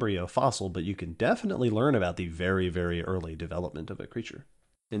an embryo fossil, but you can definitely learn about the very, very early development of a creature.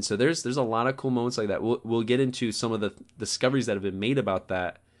 And so there's a lot of cool moments like that. We'll get into some of the discoveries that have been made about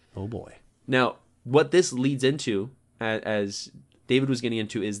that. Oh boy. Now, what this leads into, as David was getting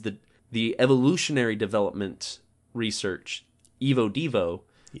into, is the evolutionary development research. EVO-DEVO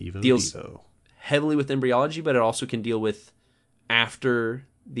deals heavily with embryology, but it also can deal with after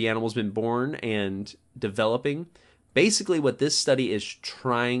the animal's been born and developing. Basically, what this study is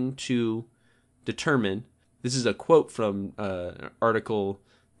trying to determine, this is a quote from an article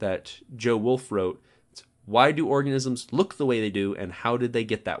that Joe Wolf wrote. It's, why do organisms look the way they do, and how did they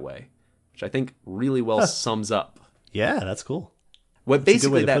get that way? Which I think really well sums up. Yeah, that's cool. What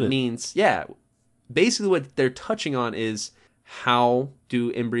basically that means, basically what they're touching on is how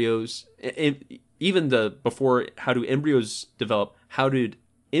do embryos, how do embryos develop? How did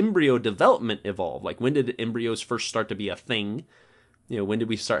embryo development evolve? Like, when did embryos first start to be a thing? When did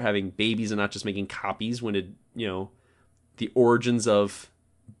we start having babies and not just making copies? When did, the origins of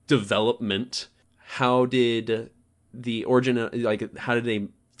development? How did the origin, how did a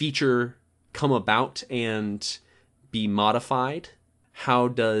feature come about and be modified? How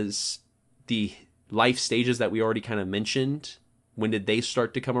does the life stages that we already kind of mentioned, when did they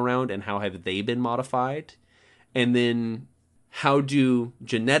start to come around, and how have they been modified? And then how do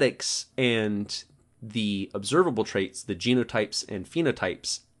genetics and the observable traits, the genotypes and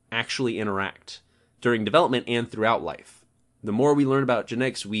phenotypes, actually interact during development and throughout life? The more we learn about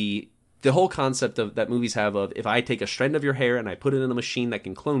genetics, we the whole concept of that movies have of, if I take a strand of your hair and I put it in a machine that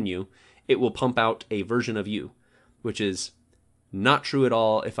can clone you, it will pump out a version of you, which is not true at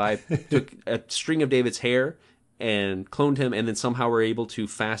all. If I took a string of David's hair and cloned him and then somehow were able to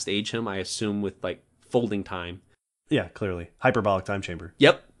fast age him, I assume with like folding time. Yeah, clearly. Hyperbolic time chamber.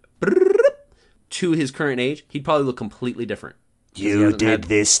 Yep. To his current age, he'd probably look completely different. You did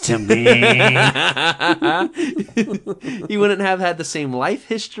this to me. He wouldn't have had the same life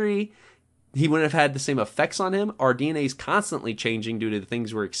history. He wouldn't have had the same effects on him. Our DNA is constantly changing due to the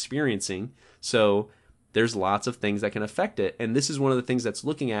things we're experiencing. So there's lots of things that can affect it. And this is one of the things that's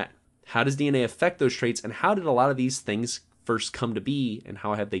looking at, how does DNA affect those traits, and how did a lot of these things first come to be, and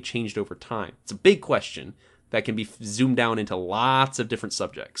how have they changed over time? It's a big question that can be zoomed down into lots of different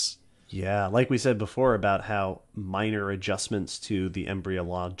subjects. Yeah, like we said before about how minor adjustments to the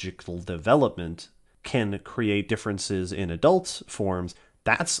embryological development can create differences in adult forms.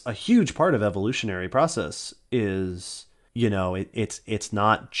 That's a huge part of evolutionary process is, it's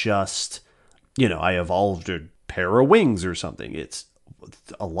not just, I evolved a pair of wings or something. It's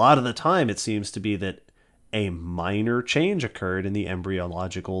a lot of the time it seems to be that a minor change occurred in the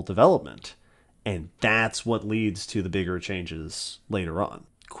embryological development. And that's what leads to the bigger changes later on.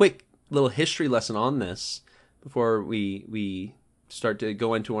 Quick little history lesson on this before we start to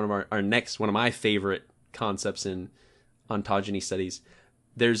go into one of my favorite concepts in ontogeny studies.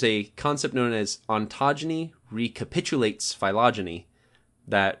 There's a concept known as ontogeny recapitulates phylogeny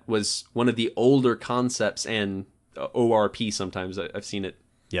that was one of the older concepts, and ORP sometimes I've seen it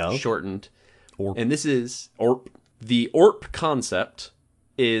shortened. ORP. And this is ORP. The ORP concept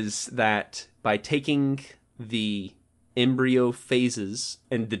is that by taking the embryo phases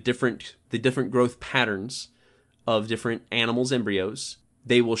and the different growth patterns of different animals' embryos,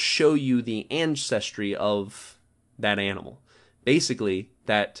 they will show you the ancestry of that animal. Basically,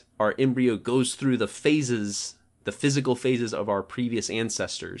 that our embryo goes through the phases, the physical phases of our previous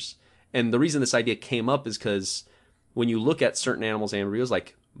ancestors. And the reason this idea came up is because when you look at certain animals' embryos,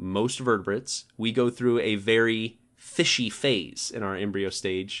 like most vertebrates, we go through a very fishy phase in our embryo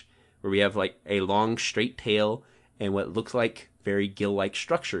stage where we have like a long straight tail and what looks like very gill-like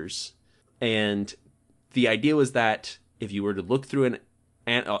structures. And the idea was that if you were to look through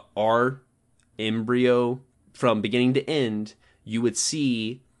our embryo from beginning to end, you would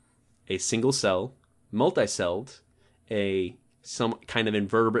see a single cell, multicelled, some kind of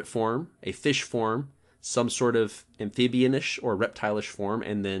invertebrate form, a fish form, some sort of amphibianish or reptilish form,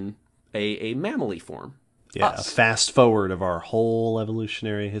 and then a mammally form. Yeah, Us. a fast forward of our whole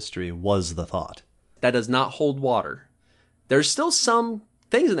evolutionary history was the thought. That does not hold water. There's still some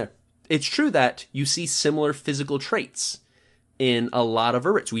things in there. It's true that you see similar physical traits in a lot of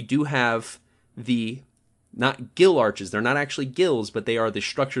vertebrates. We do have not gill arches. They're not actually gills, but they are the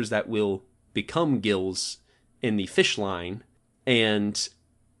structures that will become gills in the fish line. And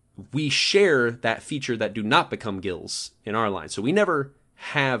we share that feature that do not become gills in our line. So we never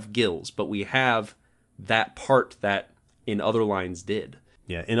have gills, but we have that part that in other lines did.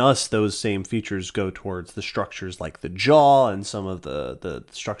 Yeah, in us, those same features go towards the structures like the jaw and some of the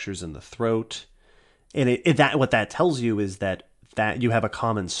structures in the throat. And what that tells you is that you have a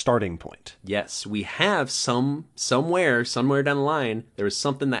common starting point. Yes, we have somewhere down the line, there was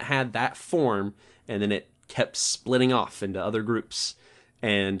something that had that form, and then it kept splitting off into other groups,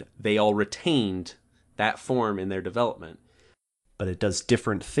 and they all retained that form in their development. But it does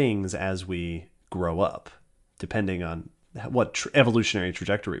different things as we grow up, depending on what evolutionary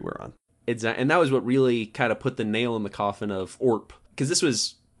trajectory we're on. Exactly, and that was what really kind of put the nail in the coffin of ORP, because this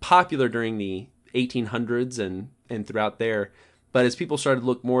was popular during the 1800s and throughout there. But as people started to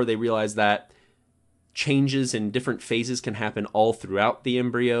look more, they realized that changes in different phases can happen all throughout the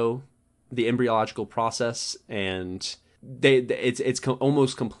embryological process, and it's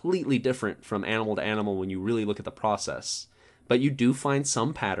almost completely different from animal to animal when you really look at the process. But you do find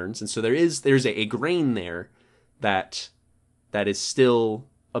some patterns, and so there's a grain there that is still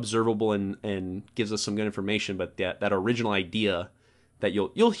observable and gives us some good information. But that original idea that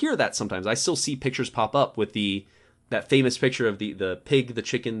you'll hear that sometimes. I still see pictures pop up with that famous picture of the pig, the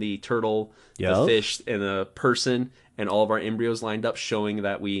chicken, the turtle, the fish, and the person, and all of our embryos lined up, showing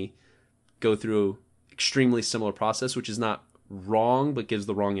that we go through extremely similar process, which is not wrong, but gives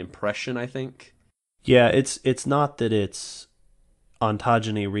the wrong impression, I think. Yeah, it's not that it's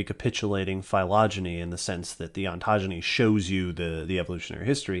ontogeny recapitulating phylogeny in the sense that the ontogeny shows you the evolutionary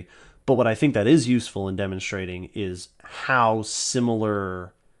history, but what I think that is useful in demonstrating is how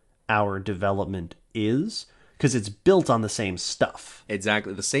similar our development is, because it's built on the same stuff.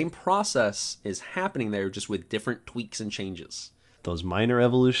 Exactly. The same process is happening there, just with different tweaks and changes. those minor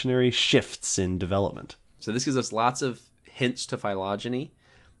evolutionary shifts in development. So this gives us lots of hints to phylogeny.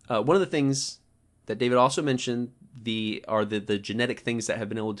 One of the things that David also mentioned are the genetic things that have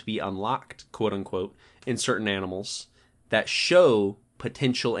been able to be unlocked, quote unquote, in certain animals that show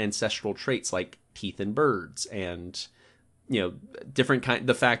potential ancestral traits like teeth in birds and different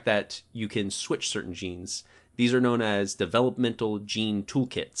the fact that you can switch certain genes. These are known as developmental gene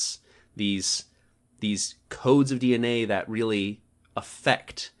toolkits. These codes of DNA that really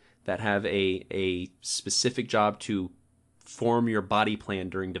affect, that have a specific job to form your body plan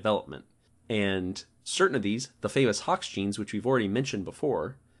during development. And certain of these, the famous Hox genes, which we've already mentioned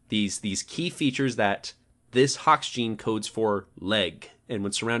before, these key features that this Hox gene codes for leg, and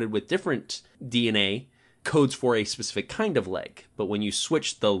when surrounded with different DNA, codes for a specific kind of leg. But when you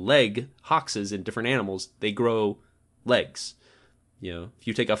switch the leg Hoxes in different animals, they grow legs. If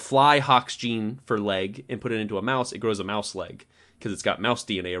you take a fly Hox gene for leg and put it into a mouse, it grows a mouse leg because it's got mouse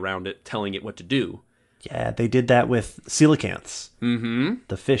DNA around it telling it what to do. Yeah, they did that with coelacanths. Mm-hmm.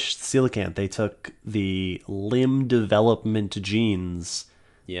 The fish coelacanth, they took the limb development genes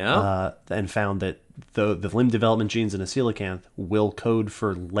and found that the limb development genes in a coelacanth will code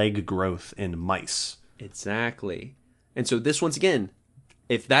for leg growth in mice. Exactly. And so this, once again,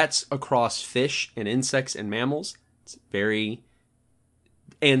 if that's across fish and insects and mammals, it's a very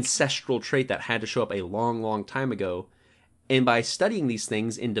ancestral trait that had to show up a long, long time ago. And by studying these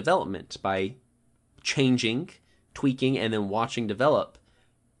things in development, by changing, tweaking, and then watching develop,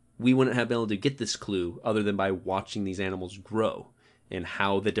 we wouldn't have been able to get this clue other than by watching these animals grow and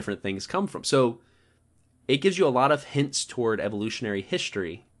how the different things come from. So it gives you a lot of hints toward evolutionary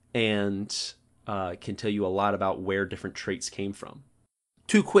history and can tell you a lot about where different traits came from.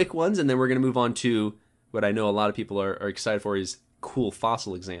 Two quick ones, and then we're going to move on to what I know a lot of people are excited for is cool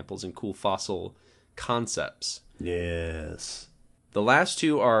fossil examples and cool fossil concepts. Yes. The last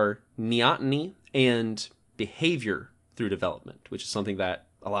two are neoteny and behavior through development, which is something that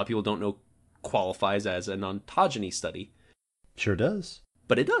a lot of people don't know qualifies as an ontogeny study. Sure does.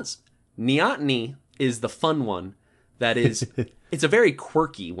 But it does. Neoteny is the fun one. That is, it's a very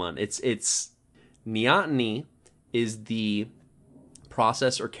quirky one. It's neoteny is the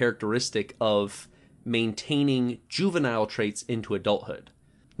process or characteristic of maintaining juvenile traits into adulthood.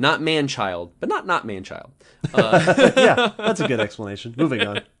 Not man-child, but not man-child. Yeah, that's a good explanation. Moving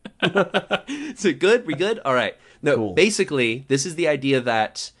on. Is it good? We good? All right. No, cool. Basically, this is the idea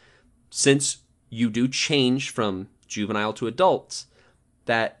that since you do change from juvenile to adult,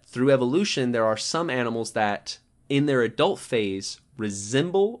 that through evolution, there are some animals that in their adult phase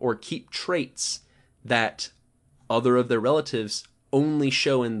resemble or keep traits that other of their relatives only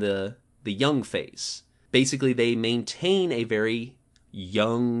show in the young phase. Basically, they maintain a very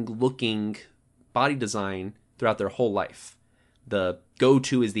young-looking body design throughout their whole life. The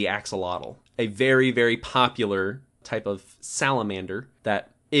go-to is the axolotl, a very, very popular type of salamander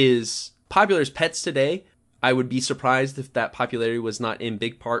that is popular as pets today. I would be surprised if that popularity was not in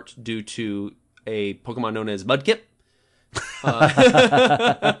big part due to a Pokemon known as Mudkip.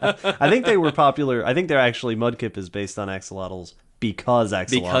 I think they were popular. I think they're actually Mudkip is based on axolotls because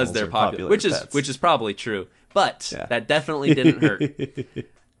they're popular, pets. which is probably true. But that definitely didn't hurt.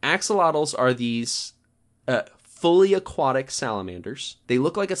 Axolotls are these fully aquatic salamanders. They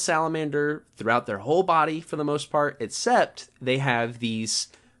look like a salamander throughout their whole body for the most part, except they have these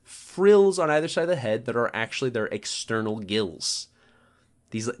frills on either side of the head that are actually their external gills.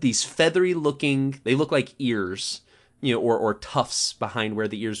 These feathery looking, they look like ears, or tufts behind where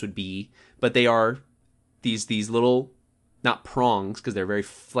the ears would be, but they are these little, not prongs because they're very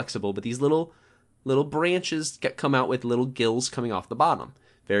flexible, but these little branches come out with little gills coming off the bottom.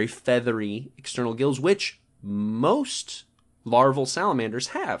 Very feathery external gills, which most larval salamanders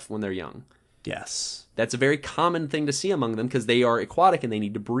have when they're young. Yes. That's a very common thing to see among them because they are aquatic and they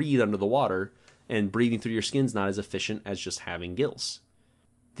need to breathe under the water, and breathing through your skin is not as efficient as just having gills.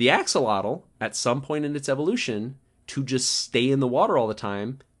 The axolotl, at some point in its evolution, to just stay in the water all the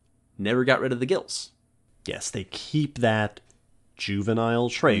time, never got rid of the gills. Yes, they keep that juvenile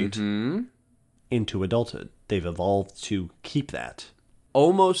trait into adulthood. They've evolved to keep that.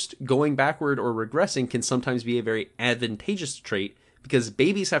 Almost going backward or regressing can sometimes be a very advantageous trait because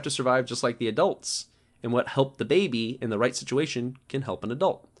babies have to survive just like the adults. And what helped the baby in the right situation can help an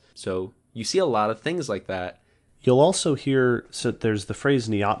adult. So you see a lot of things like that. You'll also hear, so there's the phrase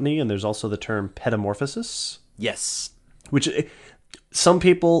neoteny and there's also the term petamorphosis. Yes. Which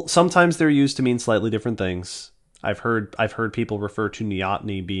sometimes they're used to mean slightly different things. I've heard people refer to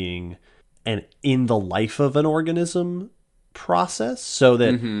neoteny being an in the life of an organism process. So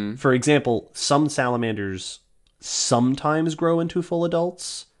that, for example, some salamanders sometimes grow into full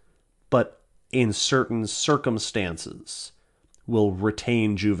adults, but in certain circumstances will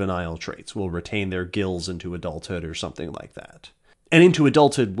retain juvenile traits, will retain their gills into adulthood or something like that. And into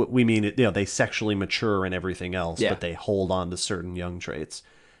adulthood, what we mean, they sexually mature and everything else, but they hold on to certain young traits.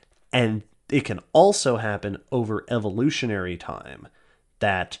 And it can also happen over evolutionary time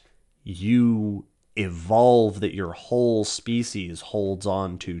that you evolve, that your whole species holds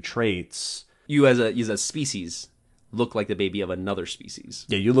on to traits. You as a species look like the baby of another species.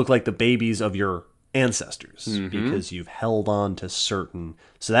 Yeah, you look like the babies of your ancestors because you've held on to certain.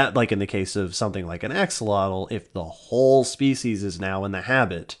 So that, like in the case of something like an axolotl, if the whole species is now in the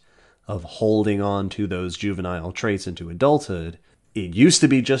habit of holding on to those juvenile traits into adulthood, it used to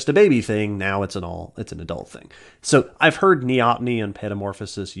be just a baby thing, now it's an adult thing. So I've heard neoteny and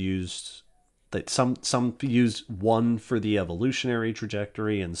pedomorphosis used, that some use one for the evolutionary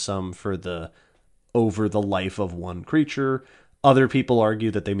trajectory and some for the over the life of one creature. Other people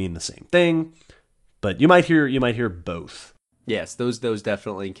argue that they mean the same thing, but you might hear both. Yes, those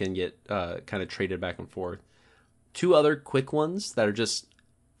definitely can get kind of traded back and forth. Two other quick ones that are just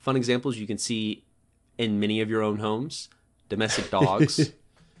fun examples you can see in many of your own homes. Domestic dogs.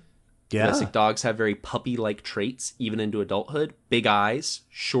 Yeah. Domestic dogs have very puppy-like traits, even into adulthood. Big eyes,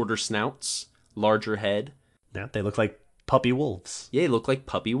 shorter snouts, larger head. Yeah, they look like puppy wolves. Yeah, they look like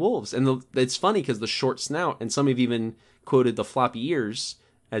puppy wolves. And it's funny because the short snout, and some have even quoted the floppy ears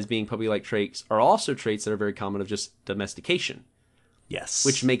as being puppy-like traits, are also traits that are very common of just domestication. Yes.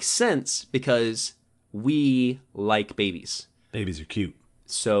 Which makes sense because we like babies. Babies are cute.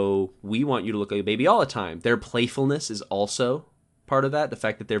 So we want you to look like a baby all the time. Their playfulness is also part of that. The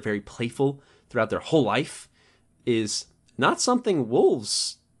fact that they're very playful throughout their whole life is not something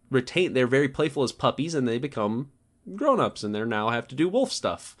wolves retain. They're very playful as puppies, and they become grown-ups, and they now have to do wolf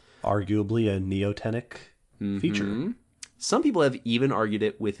stuff. Arguably a neotenic feature. Some people have even argued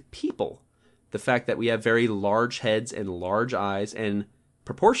it with people. The fact that we have very large heads and large eyes, and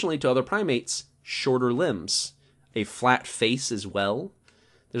proportionally to other primates, shorter limbs. A flat face as well.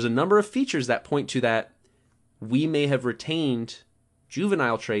 There's a number of features that point to that we may have retained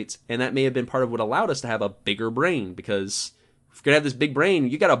juvenile traits, and that may have been part of what allowed us to have a bigger brain, because if you're going to have this big brain,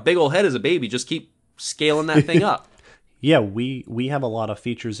 you got a big old head as a baby. Just keep scaling that thing up. Yeah, we have a lot of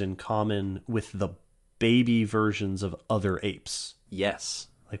features in common with the baby versions of other apes. Yes.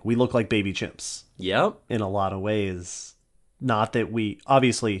 Like, we look like baby chimps. Yep. In a lot of ways. Not that we...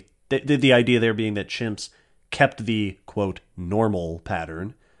 Obviously, the idea there being that chimps kept the, quote, normal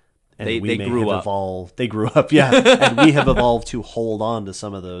pattern. And they grew up. Evolved. They grew up, yeah. And we have evolved to hold on to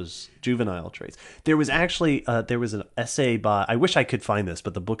some of those juvenile traits. There was actually... there was an essay by... I wish I could find this,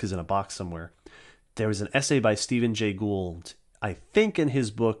 but the book is in a box somewhere. There was an essay by Stephen Jay Gould, I think in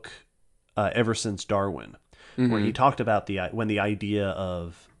his book, Ever Since Darwin, where he talked about when the idea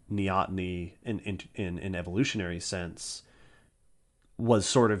of neoteny in evolutionary sense was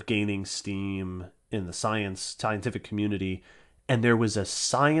sort of gaining steam in the scientific community. And there was a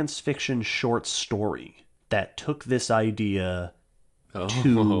science fiction short story that took this idea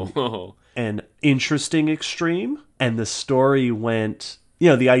to an interesting extreme. And the story went...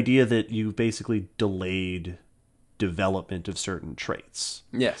 the idea that you basically delayed development of certain traits.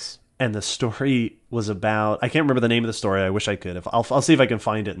 Yes. And the story was about... I can't remember the name of the story. I wish I could. I'll see if I can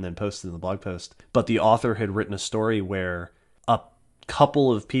find it and then post it in the blog post. But the author had written a story where a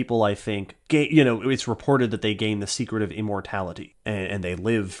couple of people, I think... it's reported that they gained the secret of immortality. And they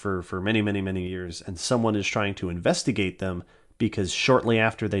live for many, many, many years. And someone is trying to investigate them because shortly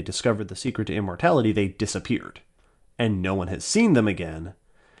after they discovered the secret to immortality, they disappeared. And no one has seen them again.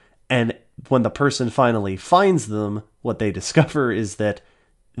 And when the person finally finds them, what they discover is that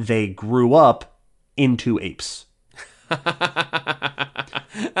they grew up into apes.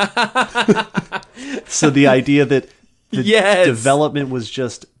 So the idea that the development was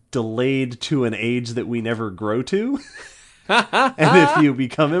just delayed to an age that we never grow to. And if you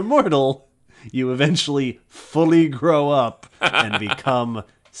become immortal, you eventually fully grow up and become...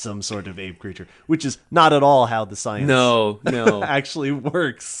 some sort of ape creature, which is not at all how the science actually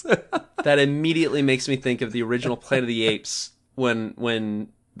works. That immediately makes me think of the original Planet of the Apes when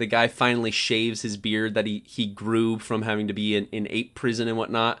the guy finally shaves his beard that he grew from having to be in ape prison and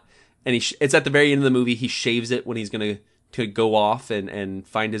whatnot. And it's at the very end of the movie, he shaves it when he's going to go off and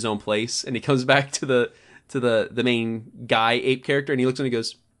find his own place. And he comes back to the main guy ape character, and he looks at him and he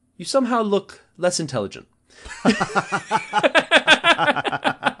goes, "You somehow look less intelligent."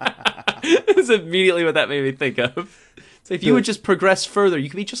 That's immediately what that made me think of. So if you would just progress further, you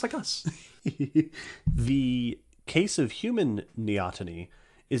could be just like us. The case of human neoteny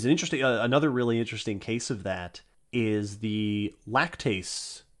is an interesting, another really interesting case of that. is the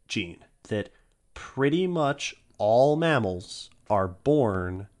lactase gene, that pretty much all mammals are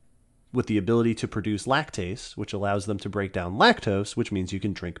born with the ability to produce lactase, which allows them to break down lactose, which means you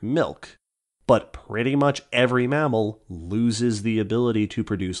can drink milk. But pretty much every mammal loses the ability to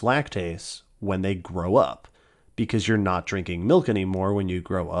produce lactase when they grow up, because you're not drinking milk anymore when you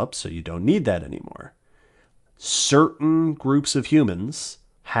grow up, so you don't need that anymore. Certain groups of humans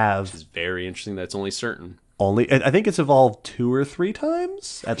have... It's very interesting that it's only certain. I think it's evolved 2 or 3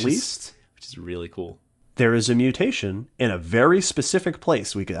 times, at least. Which is really cool. There is a mutation in a very specific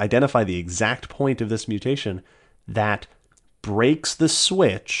place. We can identify the exact point of this mutation that breaks the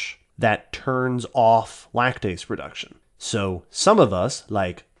switch that turns off lactase production. So some of us,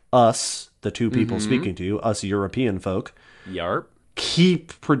 like us, the 2 people speaking to you, us European folk, Yarp.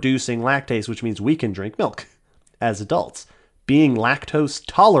 keep producing lactase, which means we can drink milk as adults. Being lactose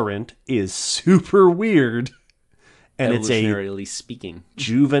tolerant is super weird, and it's evolutionarily speaking,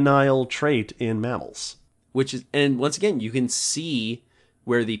 juvenile trait in mammals. Which is, and once again, you can see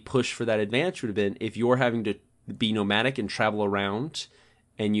where the push for that advantage would have been if you're having to be nomadic and travel around,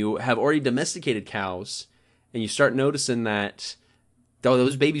 and you have already domesticated cows, and you start noticing that, oh,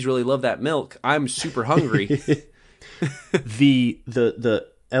 those babies really love that milk. I'm super hungry. The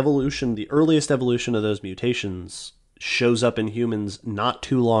evolution, the earliest evolution of those mutations shows up in humans not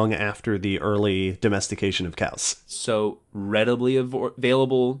too long after the early domestication of cows. So readily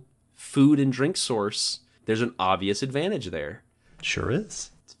available food and drink source, there's an obvious advantage there. Sure is.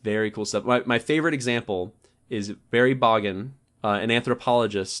 It's very cool stuff. My favorite example is Barry Bogan, an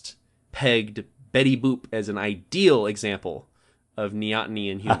anthropologist, pegged Betty Boop as an ideal example of neoteny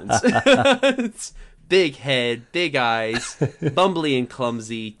in humans. It's big head, big eyes, bumbly and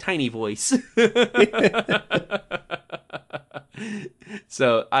clumsy, tiny voice.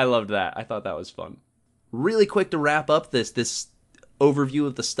 So I loved that. I thought that was fun. Really quick to wrap up this overview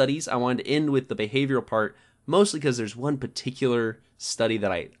of the studies, I wanted to end with the behavioral part, mostly because there's one particular study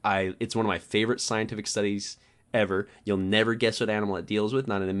that it's one of my favorite scientific studies ever. You'll never guess what animal it deals with,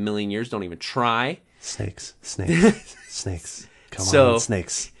 not in a million years. Don't even try. Snakes. Snakes. Come on,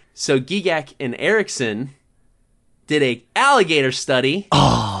 snakes. So Gigak and Erickson did a alligator study.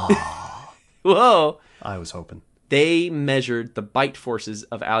 Oh. Whoa. I was hoping. They measured the bite forces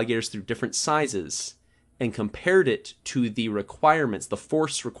of alligators through different sizes and compared it to the requirements, the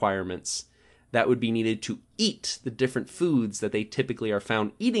force requirements that would be needed to eat the different foods that they typically are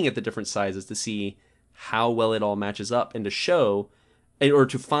found eating at the different sizes, to see how well it all matches up, and to show, or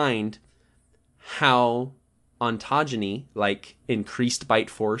to find how ontogeny, like increased bite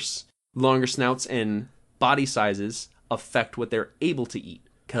force, longer snouts, and body sizes affect what they're able to eat.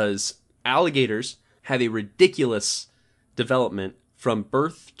 Because alligators have a ridiculous development from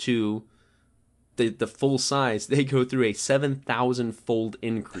birth to the full size. They go through a 7,000-fold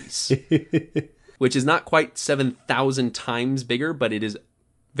increase, which is not quite 7,000 times bigger, but it is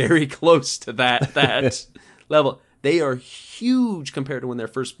very close to that level. They are huge compared to when they're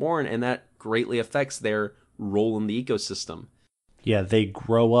first born, and that greatly affects their role in the ecosystem. Yeah, they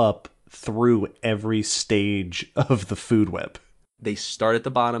grow up through every stage of the food web. They start at the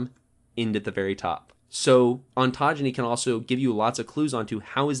bottom, end at the very top. So ontogeny can also give you lots of clues onto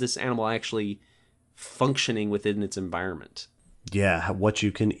how is this animal actually functioning within its environment. Yeah, what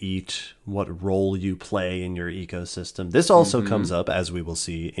you can eat, what role you play in your ecosystem. This also comes up, as we will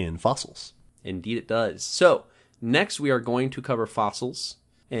see, in fossils. Indeed it does. So next we are going to cover fossils,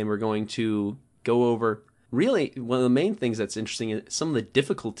 and we're going to go over, really, one of the main things that's interesting is some of the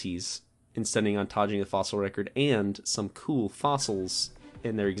difficulties in studying ontogeny, the fossil record, and some cool fossils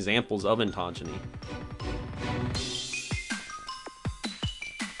and their examples of ontogeny.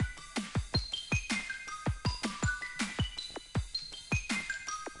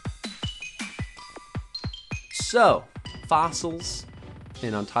 So, fossils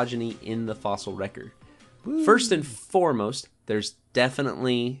and ontogeny in the fossil record. Woo. First and foremost, there's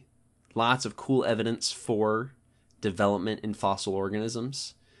definitely lots of cool evidence for development in fossil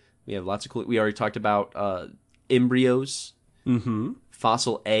organisms. We have lots of cool... We already talked about embryos. Mm-hmm.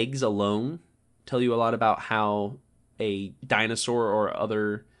 Fossil eggs alone tell you a lot about how a dinosaur or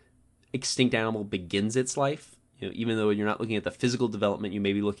other extinct animal begins its life. You know, even though you're not looking at the physical development, you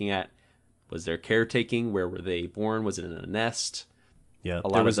may be looking at, was there caretaking? Where were they born? Was it in a nest? Yeah, a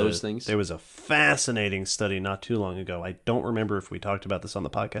lot of those things. There was a fascinating study not too long ago. I don't remember if we talked about this on the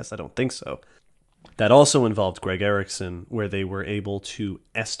podcast. I don't think so. That also involved Greg Erickson, where they were able to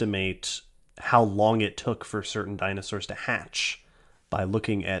estimate how long it took for certain dinosaurs to hatch by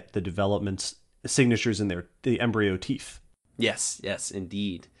looking at the development signatures in the embryo teeth. Yes,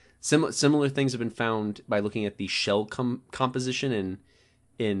 indeed. Similar things have been found by looking at the shell composition and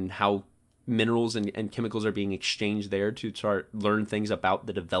in how minerals and chemicals are being exchanged there to start learn things about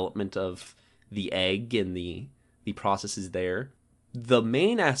the development of the egg and the processes there. The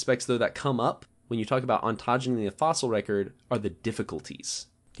main aspects, though, that come up when you talk about ontogeny in the fossil record are the difficulties.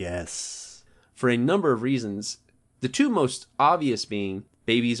 Yes. For a number of reasons. The two most obvious being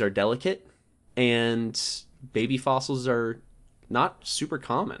babies are delicate and baby fossils are not super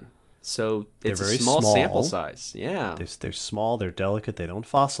common. So it's a small sample size. Yeah. They're small, they're delicate, they don't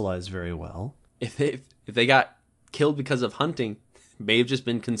fossilize very well. If they got killed because of hunting, may have just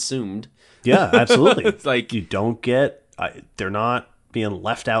been consumed. Yeah, absolutely. It's like you don't get they're not being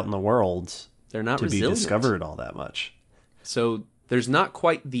left out in the world. They're not to resilient. Be discovered all that much. So there's not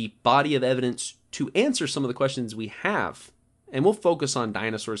quite the body of evidence to answer some of the questions we have. And we'll focus on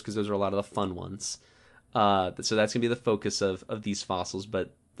dinosaurs because those are a lot of the fun ones. So that's going to be the focus of these fossils,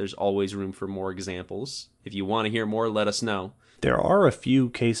 but there's always room for more examples. If you want to hear more, let us know. There are a few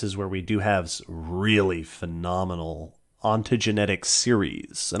cases where we do have really phenomenal ontogenetic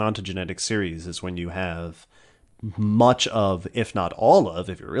series. An ontogenetic series is when you have much of, if not all of,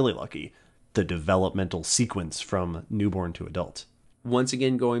 if you're really lucky, the developmental sequence from newborn to adult. Once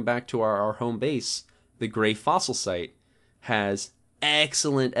again, going back to our home base, the Gray Fossil Site has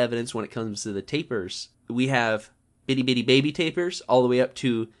excellent evidence when it comes to the tapirs. We have bitty bitty baby tapirs all the way up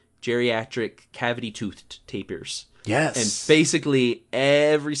to geriatric cavity-toothed tapirs. Yes. And basically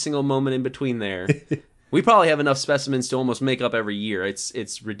every single moment in between there. We probably have enough specimens to almost make up every year.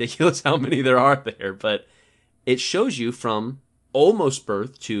 It's ridiculous how many there are there, but it shows you from almost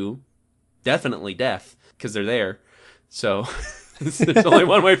birth to definitely death because they're there. So there's only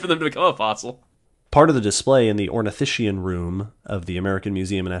one way for them to become a fossil. Part of the display in the Ornithischian room of the American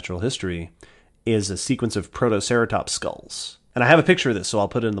Museum of Natural History is a sequence of Protoceratops skulls. And I have a picture of this, so I'll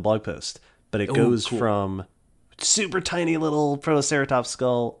put it in the blog post. But it goes from super tiny little Protoceratops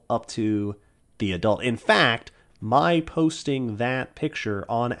skull up to the adult. In fact, my posting that picture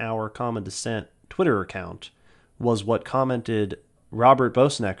on our Common Descent Twitter account was what commented Robert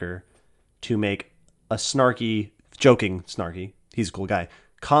Bosnecker to make a joking snarky, he's a cool guy,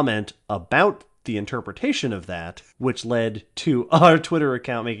 comment about the interpretation of that, which led to our Twitter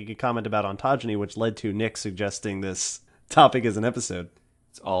account making a comment about ontogeny, which led to Nick suggesting this topic as an episode.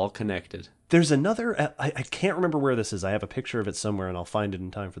 It's all connected. There's another, I can't remember where this is. I have a picture of it somewhere and I'll find it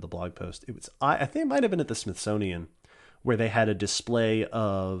in time for the blog post. I think it might have been at the Smithsonian where they had a display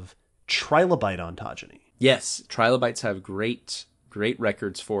of trilobite ontogeny. Yes, trilobites have great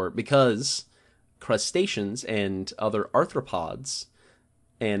records for, because crustaceans and other arthropods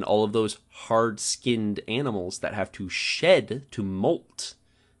and all of those hard-skinned animals that have to shed to molt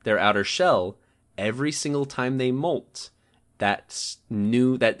their outer shell, every single time they molt, that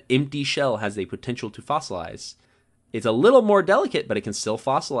empty shell has the potential to fossilize. It's a little more delicate, but it can still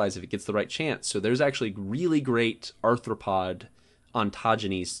fossilize if it gets the right chance. So there's actually really great arthropod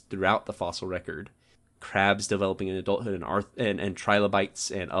ontogenies throughout the fossil record. Crabs developing in adulthood and trilobites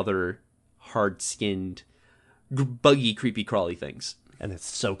and other hard-skinned, buggy, creepy, crawly things. And it's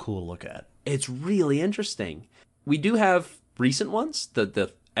so cool to look at. It's really interesting. We do have recent ones,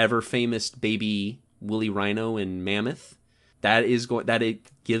 the ever-famous baby woolly rhino and mammoth.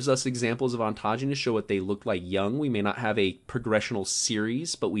 It gives us examples of ontogeny to show what they look like young. We may not have a progressional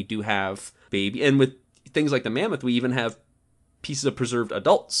series, but we do have baby. And with things like the mammoth, we even have pieces of preserved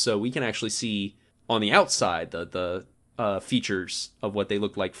adults, so we can actually see on the outside the features of what they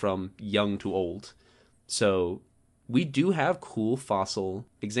look like from young to old. So we do have cool fossil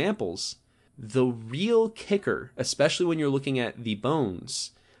examples. The real kicker, especially when you're looking at the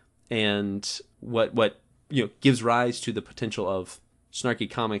bones and what gives rise to the potential of snarky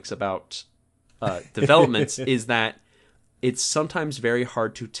comics about developments, is that it's sometimes very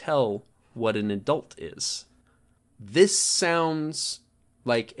hard to tell what an adult is. This sounds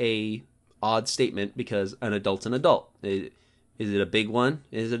like a odd statement because an adult's an adult. Is it a big one?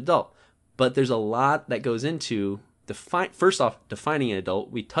 Is it an adult? But there's a lot that goes into first off, defining an adult.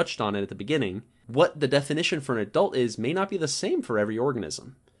 We touched on it at the beginning. What the definition for an adult is may not be the same for every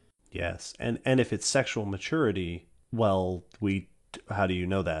organism. Yes, and if it's sexual maturity, well, how do you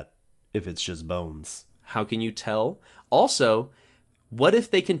know that if it's just bones? How can you tell? Also, what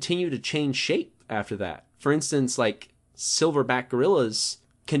if they continue to change shape after that? For instance, like silverback gorillas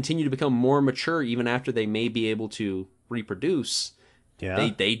continue to become more mature even after they may be able to reproduce. Yeah.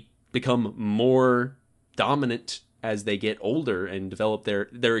 They become more dominant as they get older and develop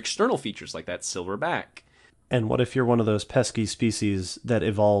their external features like that silverback. And what if you're one of those pesky species that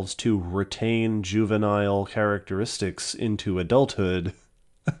evolves to retain juvenile characteristics into adulthood?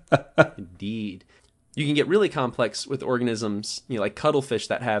 Indeed. You can get really complex with organisms, like cuttlefish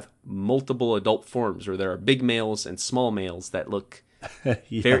that have multiple adult forms, or there are big males and small males that look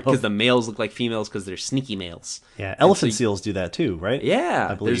because the males look like females because they're sneaky males. Yeah, elephant seals do that too, right? Yeah,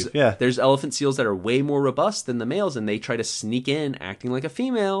 I believe. There's elephant seals that are way more robust than the males, and they try to sneak in acting like a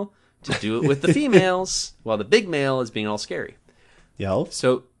female to do it with the females, while the big male is being all scary. Yeah.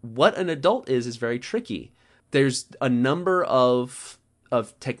 So what an adult is very tricky. There's a number of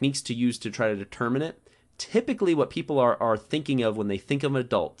techniques to use to try to determine it. Typically, what people are thinking of when they think of an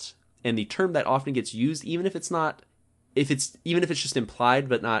adult, and the term that often gets used, even if it's just implied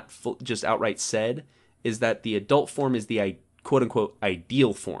but not just outright said, is that the adult form is the quote unquote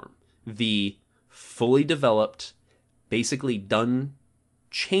ideal form, the fully developed, basically done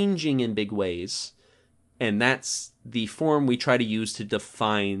changing in big ways, and that's the form we try to use to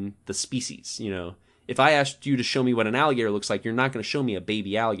define the species. If I asked you to show me what an alligator looks like, you're not going to show me a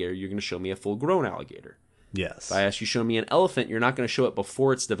baby alligator. You're going to show me a full-grown alligator. Yes. If I ask you to show me an elephant, you're not going to show it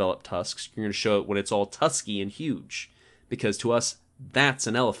before it's developed tusks. You're going to show it when it's all tusky and huge. Because to us, that's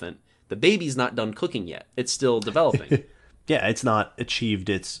an elephant. The baby's not done cooking yet. It's still developing. Yeah, it's not achieved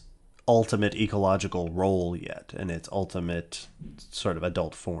its ultimate ecological role yet, and its ultimate sort of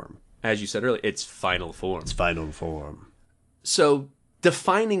adult form. As you said earlier, its final form. Its final form. So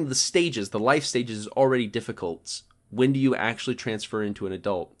defining the stages, the life stages, is already difficult. When do you actually transfer into an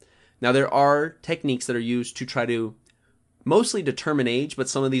adult? Now, there are techniques that are used to try to mostly determine age, but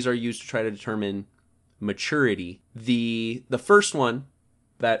some of these are used to try to determine maturity. The first one,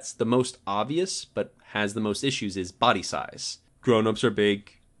 that's the most obvious, but has the most issues, is body size. Grown-ups are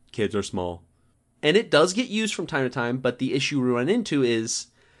big, kids are small. And it does get used from time to time, but the issue we run into is,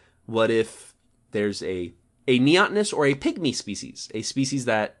 what if there's a neotenous or a pygmy species, a species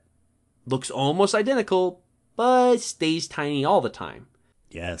that looks almost identical, but stays tiny all the time?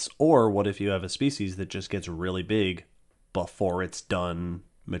 Yes, or what if you have a species that just gets really big before it's done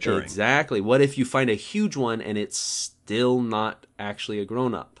maturing? Exactly. What if you find a huge one and it's still not actually a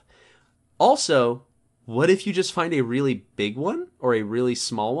grown-up? Also, what if you just find a really big one or a really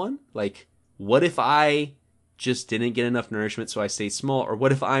small one? Like, what if I just didn't get enough nourishment so I stayed small? Or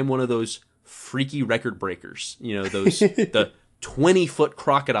what if I'm one of those freaky record breakers? Those the 20-foot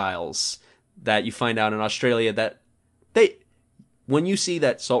crocodiles that you find out in Australia that when you see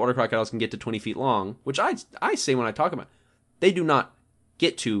that saltwater crocodiles can get to 20 feet long, which I say when I talk about it, they do not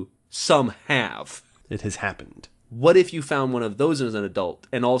get to, some have. It has happened. What if you found one of those as an adult,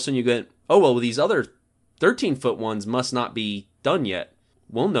 and all of a sudden you go, oh, well, these other 13-foot ones must not be done yet.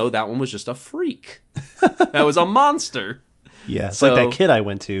 Well, no, that one was just a freak. That was a monster. Yeah, it's like that kid I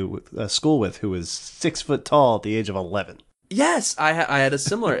went to school with who was 6 foot tall at the age of 11. Yes, I had a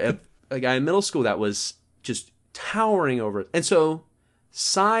similar, a guy in middle school that was just towering over it. And so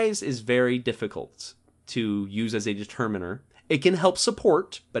size is very difficult to use as a determiner. It can help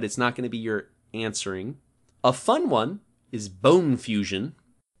support, but it's not going to be your answering. A fun one is bone fusion.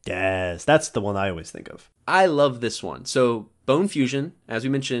 Yes, that's the one I always think of. I love this one. So bone fusion, as we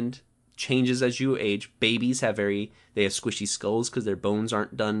mentioned, changes as you age. Babies they have squishy skulls because their bones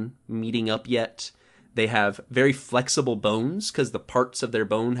aren't done meeting up yet. They have very flexible bones because the parts of their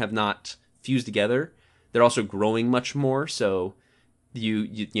bone have not fused together. They're also growing much more, so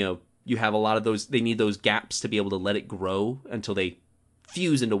you have a lot of those. They need those gaps to be able to let it grow until they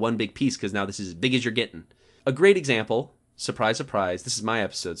fuse into one big piece, because now this is as big as you're getting. A great example, surprise, surprise, this is my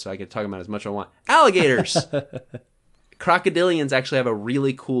episode, so I can talk about it as much as I want. Alligators! Crocodilians actually have a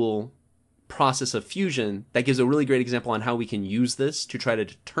really cool process of fusion that gives a really great example on how we can use this to try to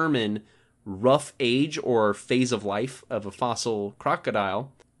determine rough age or phase of life of a fossil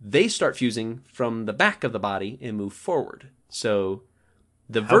crocodile. They start fusing from the back of the body and move forward. So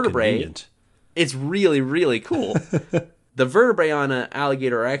the vertebrae, convenient. It's really, really cool. The vertebrae on an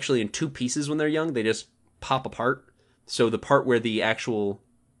alligator are actually in two pieces when they're young. They just pop apart. So the part where the actual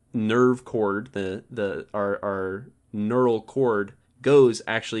nerve cord, our neural cord goes,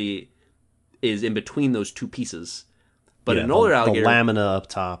 actually is in between those two pieces. But an older alligator, the lamina up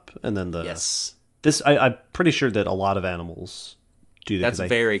top, and then I'm pretty sure that a lot of animals do that. That's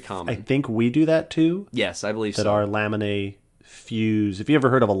very common. I think we do that too. Yes, I believe that so. our laminae fuse. If you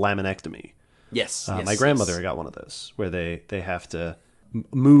ever heard of a laminectomy, yes, my grandmother got one of those where they have to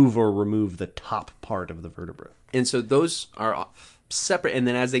move or remove the top part of the vertebra. And so those are separate, and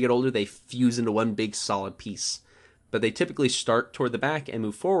then as they get older, they fuse into one big solid piece. But they typically start toward the back and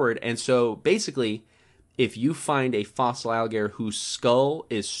move forward. And so basically, if you find a fossil alligator whose skull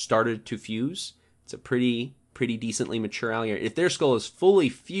is started to fuse, it's a pretty decently mature alligator. If their skull is fully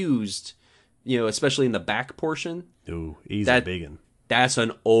fused, especially in the back portion, ooh, he's a big one. That's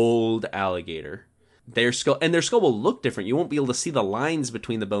an old alligator. Their skull will look different. You won't be able to see the lines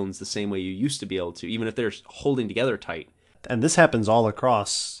between the bones the same way you used to be able to, even if they're holding together tight. And this happens all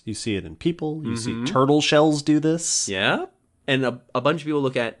across. You see it in people. You see turtle shells do this. Yeah. And a bunch of people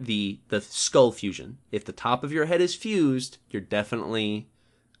look at the skull fusion. If the top of your head is fused, you're definitely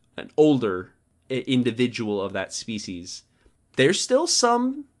an older individual of that species. There's still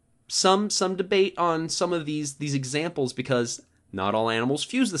some debate on some of these examples because not all animals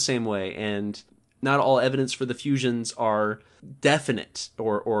fuse the same way, and not all evidence for the fusions are definite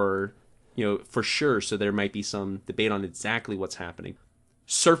or for sure. So there might be some debate on exactly what's happening.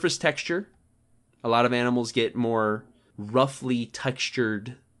 Surface texture. A lot of animals get more roughly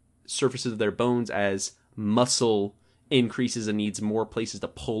textured surfaces of their bones as muscle increases and needs more places to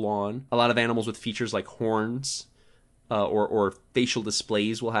pull on. A lot of animals with features like horns or facial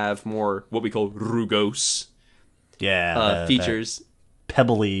displays will have more what we call rugose features.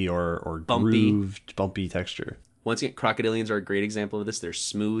 Pebbly or bumpy. grooved, bumpy texture. Once again, crocodilians are a great example of this. They're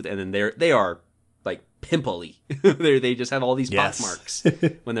smooth, and then they are like pimply. They just have all these pock marks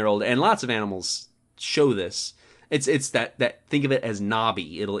when they're old. And lots of animals show this. It's that think of it as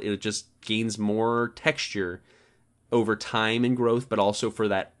knobby. It just gains more texture over time and growth, but also for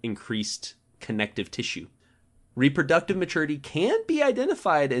that increased connective tissue. Reproductive maturity can be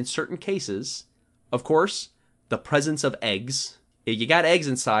identified in certain cases. Of course, the presence of eggs. If you got eggs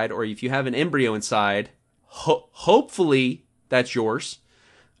inside, or if you have an embryo inside, hopefully that's yours.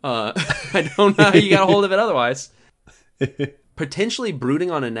 I don't know how you got a hold of it otherwise. Potentially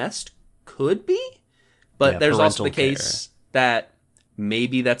brooding on a nest could be, but there's also the case that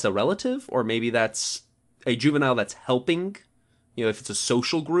maybe that's a relative, or maybe that's a juvenile that's helping, if it's a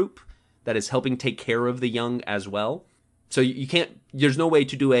social group that is helping take care of the young as well. So you can't, there's no way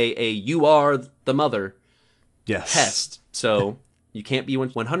to do a you are the mother test. So you can't be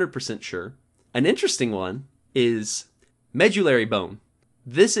 100% sure. An interesting one is medullary bone.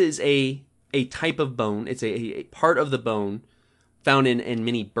 This is a type of bone. It's a part of the bone found in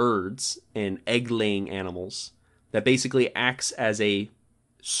many birds and egg-laying animals that basically acts as a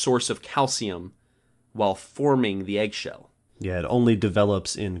source of calcium while forming the eggshell. Yeah, it only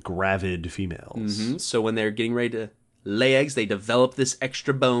develops in gravid females. Mm-hmm. So when they're getting ready to lay eggs, they develop this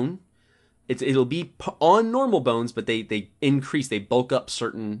extra bone. It'll be on normal bones, but they increase, they bulk up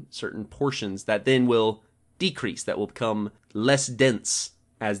certain portions that then will decrease, that will become less dense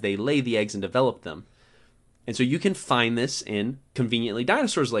as they lay the eggs and develop them. And so you can find this in, conveniently,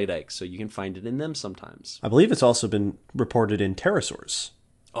 dinosaurs laid eggs, so you can find it in them sometimes. I believe it's also been reported in pterosaurs.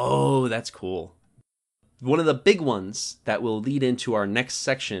 Oh, that's cool. One of the big ones that will lead into our next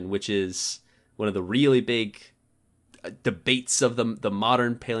section, which is one of the really big debates of the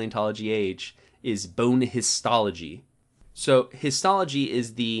modern paleontology age, is bone histology. So histology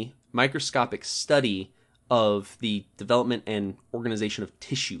is the microscopic study of the development and organization of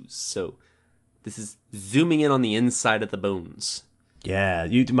tissues. So this is zooming in on the inside of the bones. Yeah,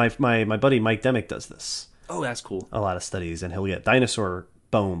 my buddy Mike Demick does this. Oh, that's cool. A lot of studies, and he'll get dinosaur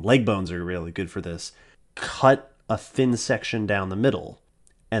bone. Leg bones are really good for this. Cut a thin section down the middle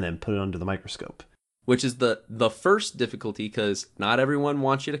and then put it under the microscope. Which is the first difficulty, because not everyone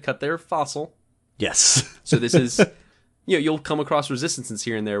wants you to cut their fossil. Yes. So this is, you'll come across resistances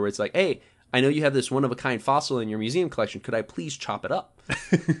here and there where it's like, hey, I know you have this one-of-a-kind fossil in your museum collection. Could I please chop it up?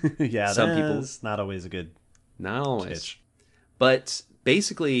 Yeah, some people. That's not always a good Not always. pitch. But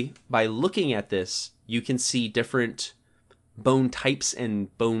basically, by looking at this, you can see different bone types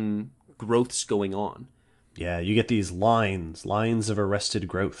and bone growths going on. Yeah, you get these lines of arrested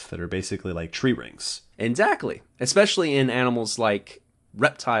growth that are basically like tree rings. Exactly. Especially in animals like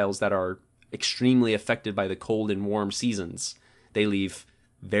reptiles that are extremely affected by the cold and warm seasons. They leave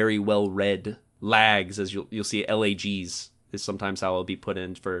very well-read lags, as you'll see LAGs is sometimes how it'll be put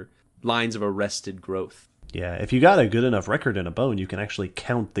in for lines of arrested growth. Yeah, if you got a good enough record in a bone, you can actually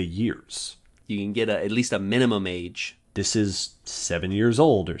count the years. You can get at least a minimum age. This is 7 years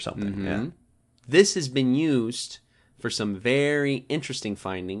old or something. Mm-hmm. Yeah. This has been used for some very interesting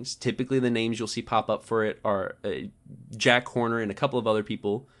findings. Typically, the names you'll see pop up for it are Jack Horner and a couple of other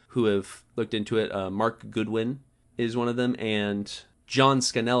people who have looked into it. Mark Goodwin is one of them, and John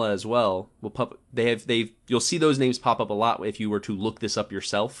Scannella as well. You'll see those names pop up a lot if you were to look this up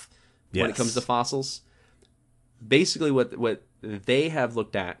yourself when it comes to fossils. Basically, what they have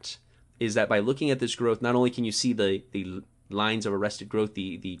looked at is that by looking at this growth, not only can you see the lines of arrested growth,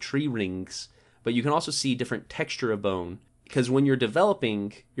 the tree rings, but you can also see different texture of bone. Because when you're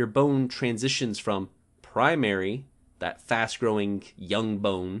developing, your bone transitions from primary, that fast-growing young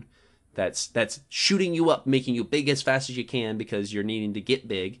bone, that's shooting you up, making you big as fast as you can because you're needing to get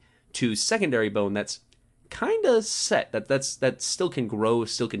big, to secondary bone that's kind of set, that still can grow,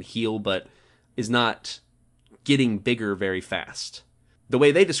 still can heal, but is not getting bigger very fast. The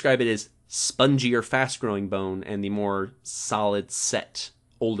way they describe it is spongier, fast-growing bone and the more solid, set,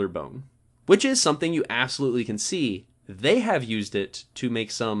 older bone, which is something you absolutely can see. They have used it to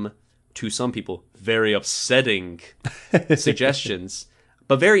make some, to some people, very upsetting suggestions,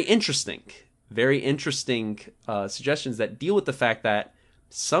 but very interesting suggestions that deal with the fact that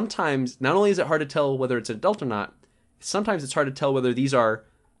sometimes, not only is it hard to tell whether it's an adult or not, sometimes it's hard to tell whether these are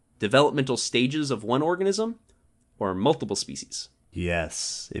developmental stages of one organism or multiple species.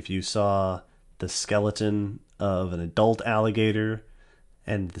 Yes, if you saw the skeleton of an adult alligator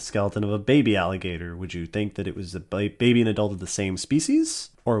and the skeleton of a baby alligator, would you think that it was a baby and adult of the same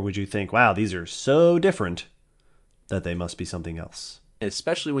species? Or would you think, wow, these are so different that they must be something else?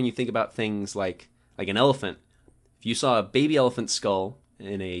 Especially when you think about things like an elephant. If you saw a baby elephant skull and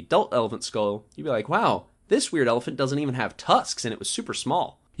an adult elephant skull, you'd be like, wow, this weird elephant doesn't even have tusks and it was super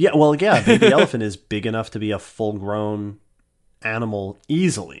small. Yeah, well, yeah, a baby elephant is big enough to be a full-grown animal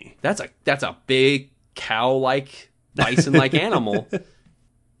easily. That's a big cow-like, bison-like animal.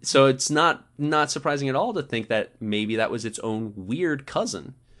 So it's not surprising at all to think that maybe that was its own weird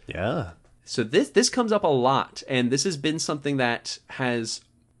cousin. Yeah. So this comes up a lot, and this has been something that has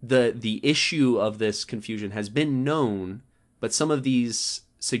the issue of this confusion has been known, but some of these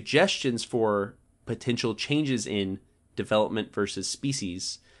suggestions for potential changes in development versus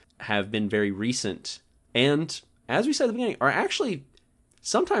species have been very recent, and as we said at the beginning, are actually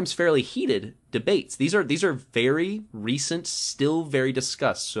sometimes fairly heated debates. These are very recent, still very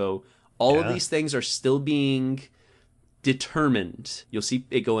discussed. So all of these things are still being determined. You'll see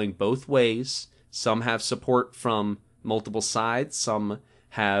it going both ways. Some have support from multiple sides. Some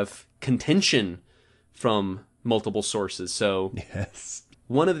have contention from multiple sources. So yes.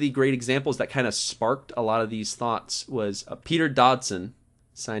 One of the great examples that kind of sparked a lot of these thoughts was Peter Dodson,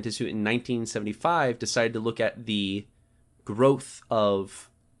 scientist who in 1975 decided to look at the growth of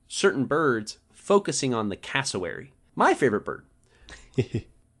certain birds, focusing on the cassowary. My favorite bird.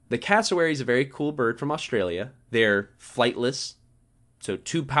 The cassowary is a very cool bird from Australia. They're flightless, so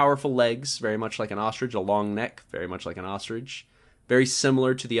two powerful legs, very much like an ostrich, a long neck, very much like an ostrich. Very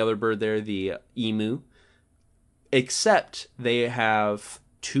similar to the other bird there, the emu. Except they have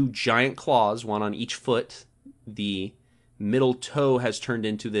two giant claws, one on each foot. The middle toe has turned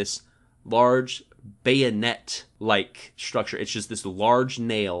into this large bayonet-like structure. It's just this large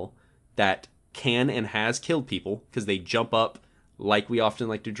nail that can and has killed people because they jump up like we often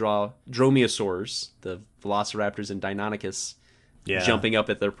like to draw dromaeosaurs, the velociraptors and Deinonychus, jumping up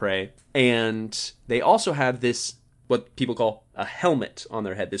at their prey. And they also have this, what people call a helmet on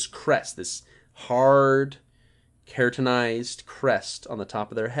their head, this crest, this hard, keratinized crest on the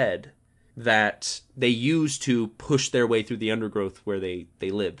top of their head that they use to push their way through the undergrowth where they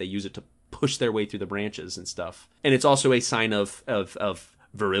live. They use it to push their way through the branches and stuff. And it's also a sign of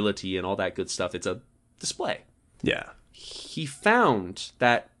virility and all that good stuff. It's a display. Yeah. He found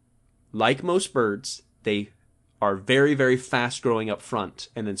that, like most birds, they are very, very fast growing up front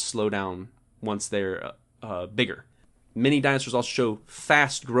and then slow down once they're bigger. Many dinosaurs also show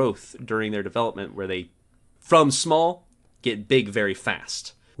fast growth during their development where they, from small, get big very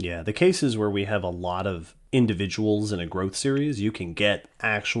fast. Yeah, the cases where we have a lot of individuals in a growth series, you can get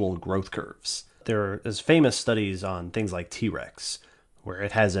actual growth curves. There is famous studies on things like T-Rex, where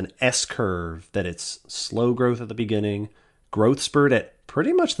it has an S-curve that it's slow growth at the beginning, growth spurt at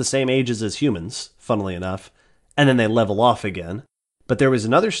pretty much the same ages as humans, funnily enough, and then they level off again. But there was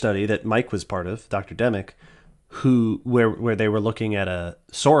another study that Mike was part of, Dr. Demick, where they were looking at a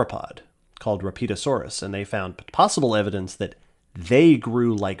sauropod called Rapetosaurus, and they found possible evidence that they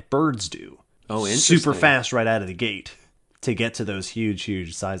grew like birds do. Oh, interesting. Super fast right out of the gate to get to those huge,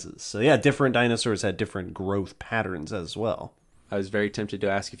 huge sizes. So yeah, different dinosaurs had different growth patterns as well. I was very tempted to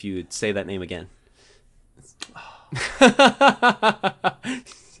ask if you would say that name again.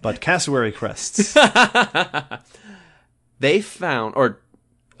 But cassowary crests. They found, or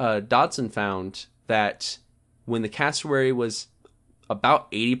Dodson found, that when the cassowary was about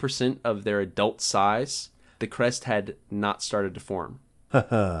 80% of their adult size, the crest had not started to form.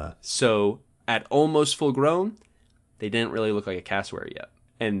 So at almost full grown, they didn't really look like a cassowary yet.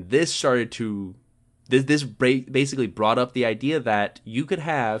 And this started to... This basically brought up the idea that you could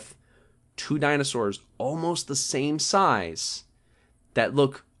have two dinosaurs almost the same size that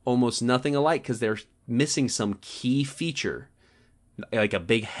look almost nothing alike because they're missing some key feature, like a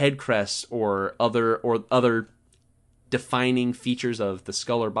big head crest or other defining features of the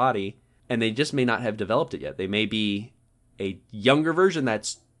skull or body, and they just may not have developed it yet. They may be a younger version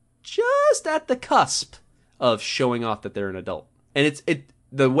that's just at the cusp of showing off that they're an adult. And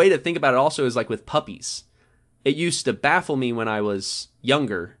the way to think about it also is like with puppies. It used to baffle me when I was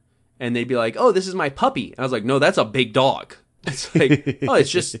younger, and they'd be like, "Oh, this is my puppy." And I was like, "No, that's a big dog." It's like, "Oh,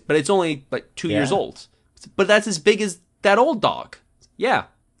 it's just, but it's only like 2 years old." But that's as big as that old dog. Yeah,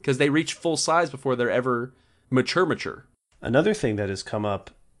 because they reach full size before they're ever mature. Another thing that has come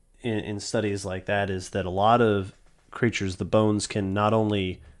up in studies like that is that a lot of creatures, the bones can not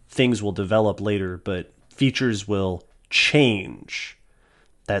only, things will develop later, but features will change.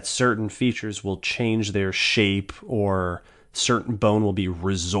 That certain features will change their shape, or certain bone will be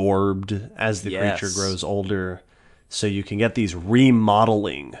resorbed as the creature grows older. So you can get these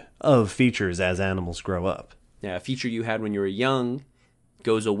remodeling of features as animals grow up. Yeah, a feature you had when you were young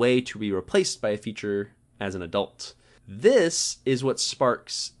goes away to be replaced by a feature as an adult. This is what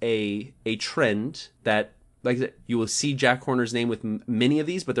sparks a trend that, like I said, you will see Jack Horner's name with many of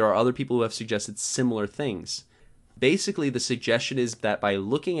these, but there are other people who have suggested similar things. Basically, the suggestion is that by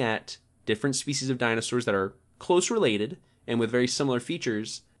looking at different species of dinosaurs that are close related and with very similar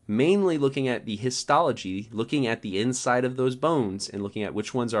features, mainly looking at the histology, looking at the inside of those bones and looking at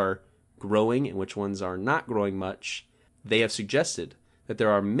which ones are growing and which ones are not growing much, they have suggested that there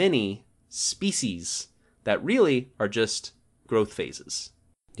are many species that really are just growth phases.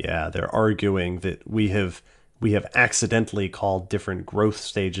 Yeah, they're arguing that we have accidentally called different growth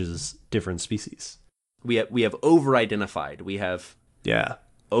stages different species. We have over-identified. We have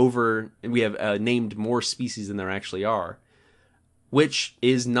named more species than there actually are, which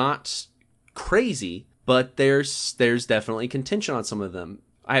is not crazy, but there's definitely contention on some of them.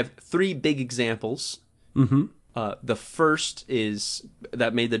 I have 3 big examples. Mm-hmm. The first is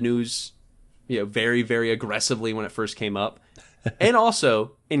that made the news, very, very aggressively when it first came up, and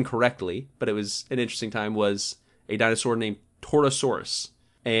also incorrectly, but it was an interesting time, was a dinosaur named Torosaurus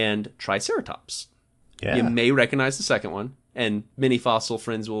and Triceratops. Yeah. You may recognize the second one, and many fossil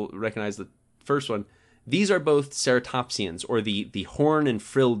friends will recognize the first one. These are both ceratopsians, or the horn and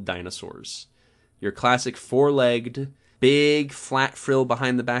frilled dinosaurs. Your classic 4-legged, big flat frill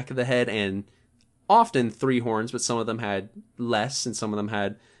behind the back of the head, and often 3 horns, but some of them had less, and some of them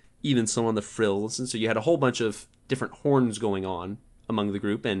had even some on the frills. And so you had a whole bunch of different horns going on among the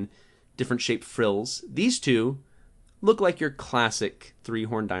group and different shaped frills. These two look like your classic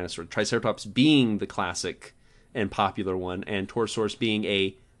 3-horned dinosaur, Triceratops being the classic and popular one, and Torosaurus being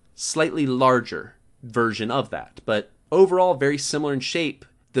a slightly larger version of that. But overall, very similar in shape.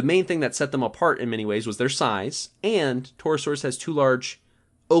 The main thing that set them apart in many ways was their size, and Torosaurus has 2 large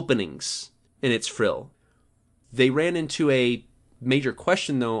openings in its frill. They ran into a major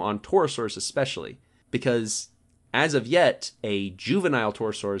question, though, on Torosaurus especially, because as of yet, a juvenile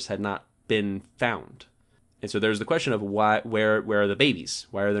Torosaurus had not been found. And so there's the question of where are the babies?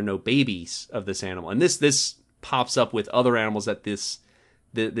 Why are there no babies of this animal? And this pops up with other animals that this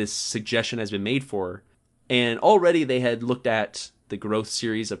suggestion has been made for. And already they had looked at the growth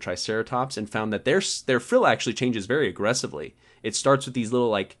series of Triceratops and found that their frill actually changes very aggressively. It starts with these little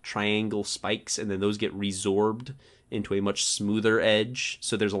like triangle spikes, and then those get resorbed into a much smoother edge.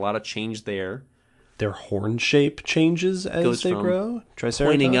 So there's a lot of change there. Their horn shape changes as they grow.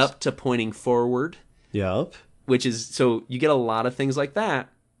 Triceratops pointing up to pointing forward. Yep. Which is, so you get a lot of things like that.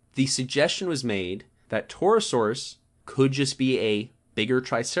 The suggestion was made that Torosaurus could just be a bigger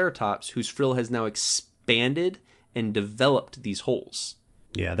Triceratops whose frill has now expanded and developed these holes.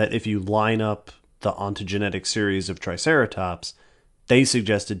 Yeah, that if you line up the ontogenetic series of Triceratops, they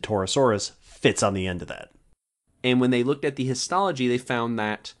suggested Torosaurus fits on the end of that. And when they looked at the histology, they found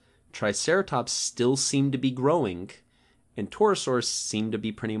that Triceratops still seemed to be growing, and Torosaurus seemed to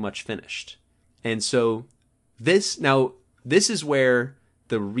be pretty much finished. And so this is where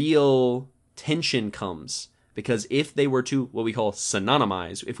the real tension comes, because if they were to, what we call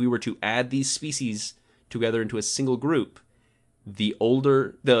synonymize, if we were to add these species together into a single group, the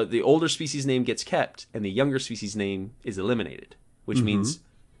older species name gets kept and the younger species name is eliminated, which means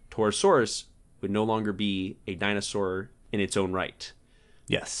Torosaurus would no longer be a dinosaur in its own right.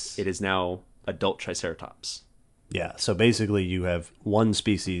 Yes. It is now adult Triceratops. Yeah, so basically you have one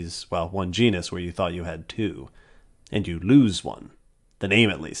species, well, one genus where you thought you had 2, and you lose one. The name,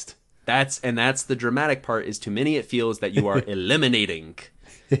 at least. That's the dramatic part, is to many it feels that you are eliminating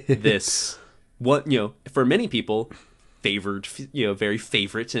this, what, for many people, favored, very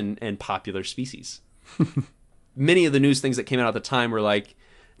favorite and popular species. Many of the news things that came out at the time were like,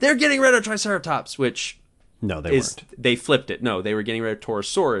 they're getting rid of Triceratops, which... No, they weren't. They flipped it. No, they were getting rid of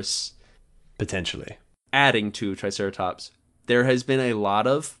Torosaurus. Potentially. adding to Triceratops. There has been a lot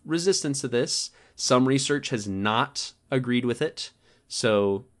of resistance to this. Some research has not agreed with it.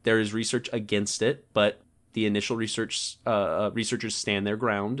 So there is research against it, but the initial researchers stand their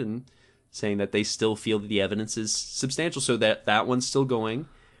ground and saying that they still feel that the evidence is substantial. So that one's still going.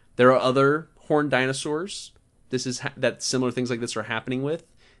 There are other horned dinosaurs. That similar things like this are happening with.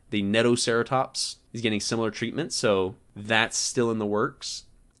 The Netoceratops is getting similar treatment, so that's still in the works.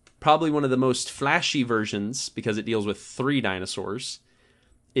 Probably one of the most flashy versions, because it deals with 3 dinosaurs,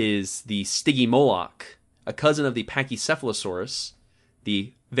 is the Stygimoloch, a cousin of the Pachycephalosaurus,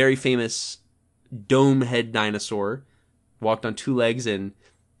 the very famous dome head dinosaur, walked on 2 legs and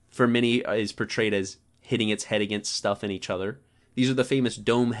for many is portrayed as hitting its head against stuff and each other. These are the famous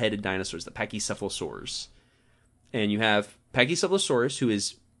dome-headed dinosaurs, the Pachycephalosaurs. And you have Pachycephalosaurus, who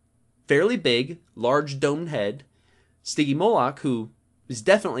is fairly big, large domed head. Stygimoloch, who is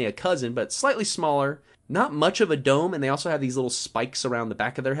definitely a cousin, but slightly smaller, not much of a dome, and they also have these little spikes around the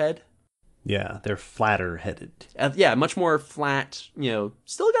back of their head. Yeah, they're flatter headed. Yeah, much more flat,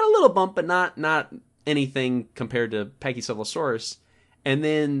 still got a little bump, but not anything compared to Pachycephalosaurus. And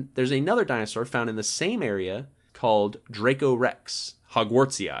then there's another dinosaur found in the same area called Dracorex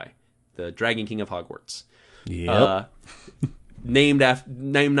Hogwartsii, the Dragon King of Hogwarts. Yep. Named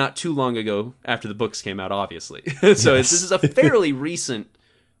not too long ago after the books came out, obviously. So This is a fairly recent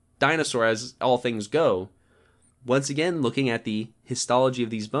dinosaur as all things go. Once again, looking at the histology of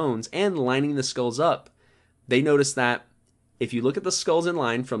these bones and lining the skulls up, they notice that if you look at the skulls in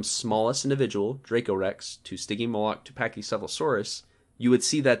line from smallest individual, Dracorex, to Stygimoloch to Pachycephalosaurus, you would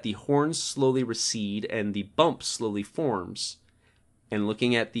see that the horns slowly recede and the bump slowly forms. And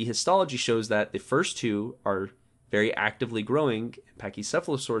looking at the histology shows that the first 2 are very actively growing, and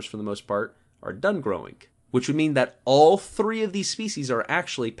Pachycephalosaurs, for the most part, are done growing. Which would mean that all 3 of these species are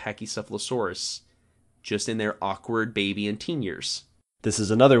actually Pachycephalosaurus, just in their awkward baby and teen years. This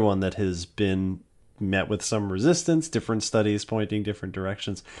is another one that has been met with some resistance, different studies pointing different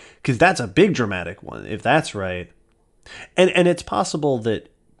directions, because that's a big dramatic one, if that's right. And it's possible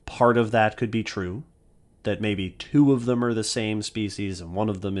that part of that could be true, that maybe 2 of them are the same species and 1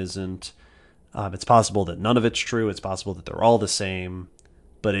 of them isn't. It's possible that none of it's true. It's possible that they're all the same.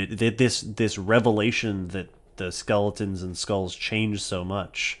 But this revelation that the skeletons and skulls change so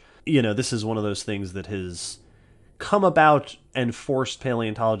much, this is one of those things that has come about and forced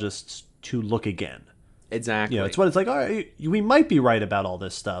paleontologists to look again. Exactly. It's what it's like, all right, we might be right about all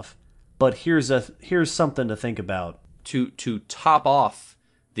this stuff, but here's something to think about. To top off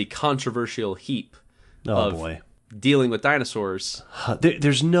the controversial heap of boy. Dealing with dinosaurs.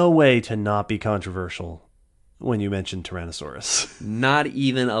 There's no way to not be controversial when you mention Tyrannosaurus. Not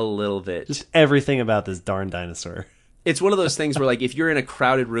even a little bit. Just everything about this darn dinosaur. It's one of those things where, like, if you're in a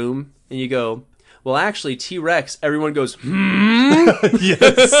crowded room and you go, well, actually, T-Rex, everyone goes,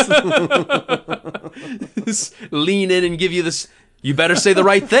 Yes. Lean in and give you this, you better say the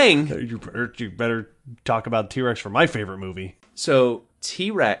right thing. You better talk about T-Rex for my favorite movie. So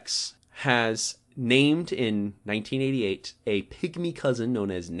T-Rex has named in 1988 a pygmy cousin known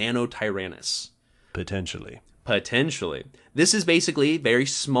as Nanotyrannus. Potentially. This is basically a very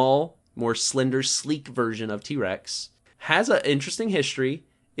small, more slender, sleek version of T-Rex. Has an interesting history.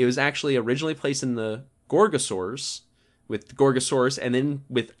 It was actually originally placed in the Gorgosaurs, with Gorgosaurus and then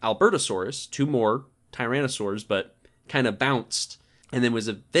with Albertosaurus, 2 more Tyrannosaurs, but kind of bounced, and then was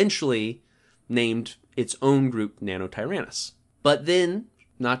eventually named its own group, Nanotyrannus. But then,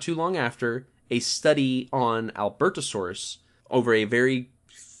 not too long after, a study on Albertosaurus over a very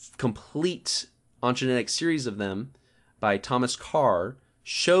complete ontogenetic series of them by Thomas Carr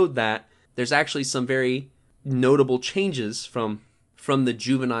showed that there's actually some very notable changes from the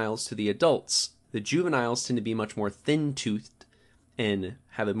juveniles to the adults. The juveniles tend to be much more thin-toothed and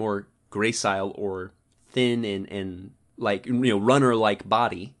have a more gracile or thin and like, runner-like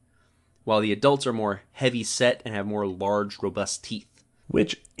body, while the adults are more heavy-set and have more large, robust teeth.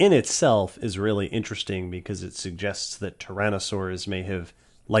 Which in itself is really interesting because it suggests that tyrannosaurs may have,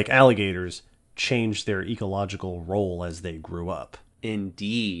 like alligators, changed their ecological role as they grew up.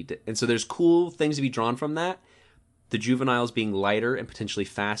 Indeed. And so there's cool things to be drawn from that. The juveniles being lighter and potentially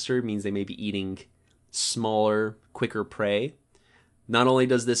faster means they may be eating smaller, quicker prey. Not only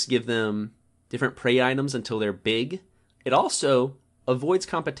does this give them different prey items until they're big, it also avoids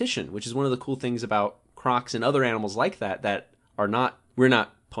competition, which is one of the cool things about crocs and other animals like that are not, we're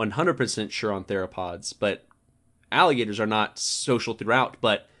not 100% sure on theropods, but alligators are not social throughout.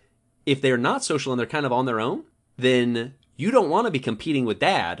 But if they're not social and they're kind of on their own, then you don't want to be competing with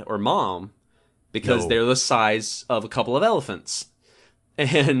dad or mom because they're the size of a couple of elephants.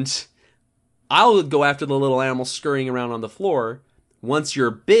 And I'll go after the little animals scurrying around on the floor. Once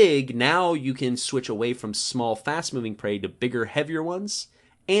you're big, now you can switch away from small, fast-moving prey to bigger, heavier ones,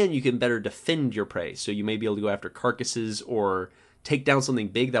 and you can better defend your prey. So you may be able to go after carcasses or take down something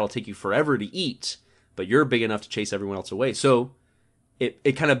big that'll take you forever to eat, but you're big enough to chase everyone else away. So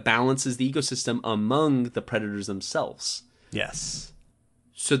it kind of balances the ecosystem among the predators themselves. Yes.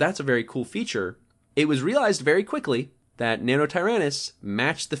 So that's a very cool feature. It was realized very quickly that Nanotyrannus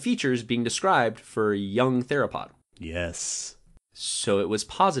matched the features being described for young theropod. Yes. So it was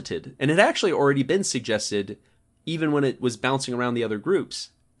posited, and it had actually already been suggested, even when it was bouncing around the other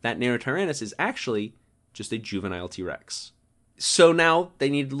groups, that Nanotyrannus is actually just a juvenile T-Rex. So now they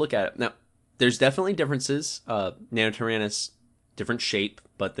need to look at it. Now, there's definitely differences. Nanotyrannus, different shape,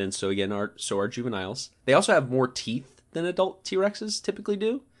 but then so are juveniles. They also have more teeth than adult T-Rexes typically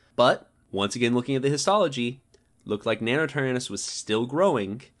do. But once again, looking at the histology, looked like Nanotyrannus was still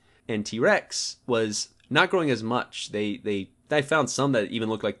growing, and T-Rex was not growing as much. I found some that even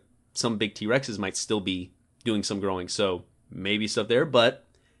looked like some big T-Rexes might still be doing some growing, so maybe stuff there, but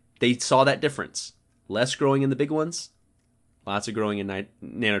they saw that difference. Less growing in the big ones, lots of growing in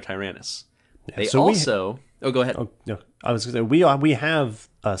Nanotyrannus. Yeah, go ahead. Oh, no, I was going to say, we have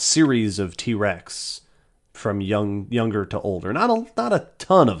a series of T-Rex from younger to older. Not a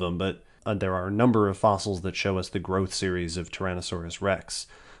ton of them, but there are a number of fossils that show us the growth series of Tyrannosaurus rex.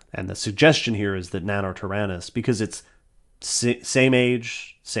 And the suggestion here is that Nanotyrannus, because it's same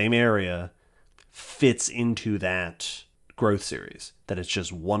age, same area, fits into that growth series, that it's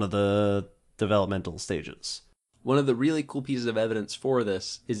just one of the developmental stages. One of the really cool pieces of evidence for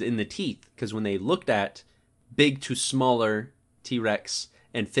this is in the teeth, because when they looked at big to smaller T-Rex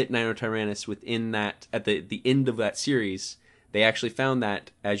and fit Nanotyrannus within that, at the end of that series, they actually found that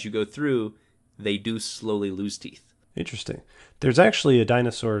as you go through, they do slowly lose teeth. Interesting. There's actually a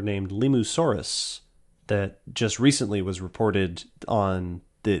dinosaur named Lemusaurus that just recently was reported on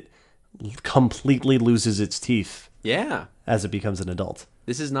that completely loses its teeth. Yeah. As it becomes an adult.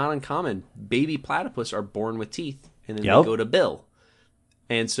 This is not uncommon. Baby platypus are born with teeth, and then they go to bill.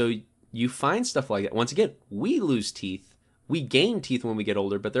 And so you find stuff like that. Once again, we lose teeth. We gain teeth when we get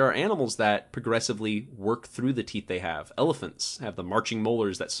older, but there are animals that progressively work through the teeth they have. Elephants have the marching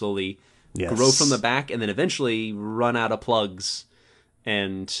molars that slowly grow from the back and then eventually run out of plugs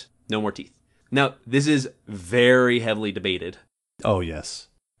and no more teeth. Now, this is very heavily debated. Oh, yes.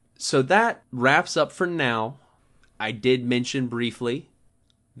 So that wraps up for now. I did mention briefly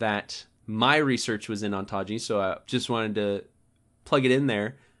that my research was in ontogeny, so I just wanted to plug it in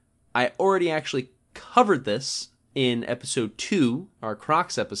there. I already actually covered this in episode 2, our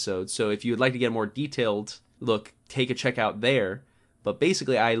Crocs episode, so if you would like to get a more detailed look, take a check out there. But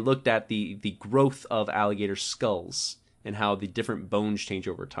basically, I looked at the growth of alligator skulls and how the different bones change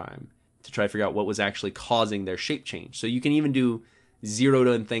over time to try to figure out what was actually causing their shape change. So you can even do zeroed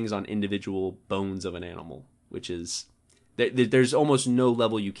in things on individual bones of an animal, which is, there's almost no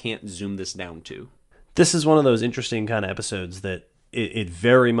level you can't zoom this down to. This is one of those interesting kind of episodes that it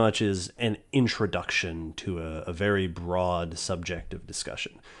very much is an introduction to a very broad subject of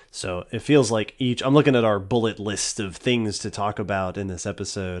discussion. So it feels like I'm looking at our bullet list of things to talk about in this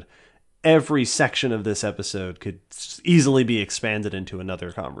episode. Every section of this episode could easily be expanded into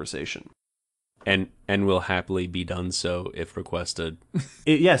another conversation. And will happily be done so if requested.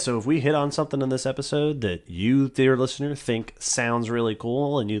 So if we hit on something in this episode that you, dear listener, think sounds really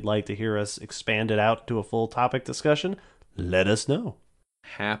cool and you'd like to hear us expand it out to a full topic discussion, let us know.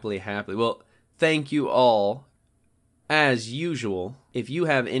 Happily. Well, thank you all. As usual, if you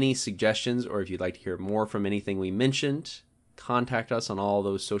have any suggestions or if you'd like to hear more from anything we mentioned, contact us on all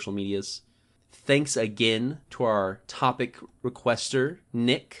those social medias. Thanks again to our topic requester,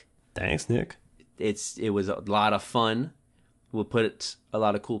 Nick. Thanks, Nick. It was a lot of fun. We'll put a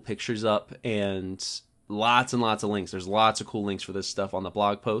lot of cool pictures up and lots of links. There's lots of cool links for this stuff on the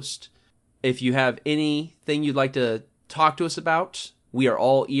blog post. If you have anything you'd like to talk to us about, we are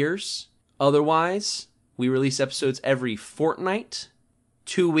all ears. Otherwise, we release episodes every fortnight.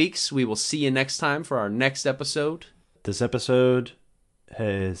 2 weeks. We will see you next time for our next episode. This episode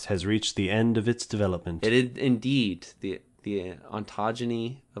has reached the end of its development. It is indeed the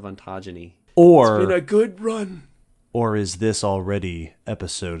ontogeny of ontogeny. Or it's been a good run. Or is this already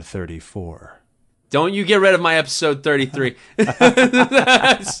episode 34? Don't you get rid of my episode 33.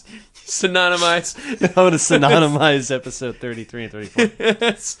 Synonymize. I'm going to synonymize episode 33 and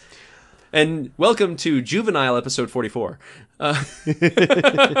 34. And welcome to Juvenile episode 44.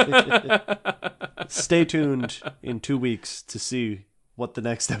 Stay tuned in 2 weeks to see what the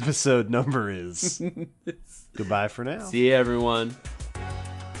next episode number is. Goodbye for now. See you, everyone.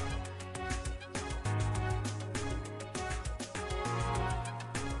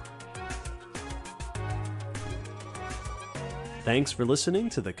 Thanks for listening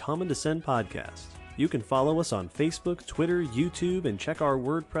to the Common Descent podcast. You can follow us on Facebook, Twitter, YouTube, and check our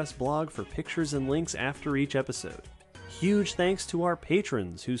WordPress blog for pictures and links after each episode. Huge thanks to our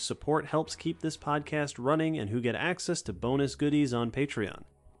patrons whose support helps keep this podcast running and who get access to bonus goodies on Patreon.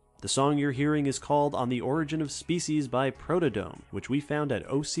 The song you're hearing is called On the Origin of Species by Protodome, which we found at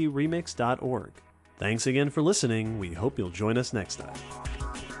ocremix.org. Thanks again for listening. We hope you'll join us next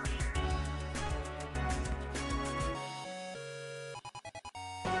time.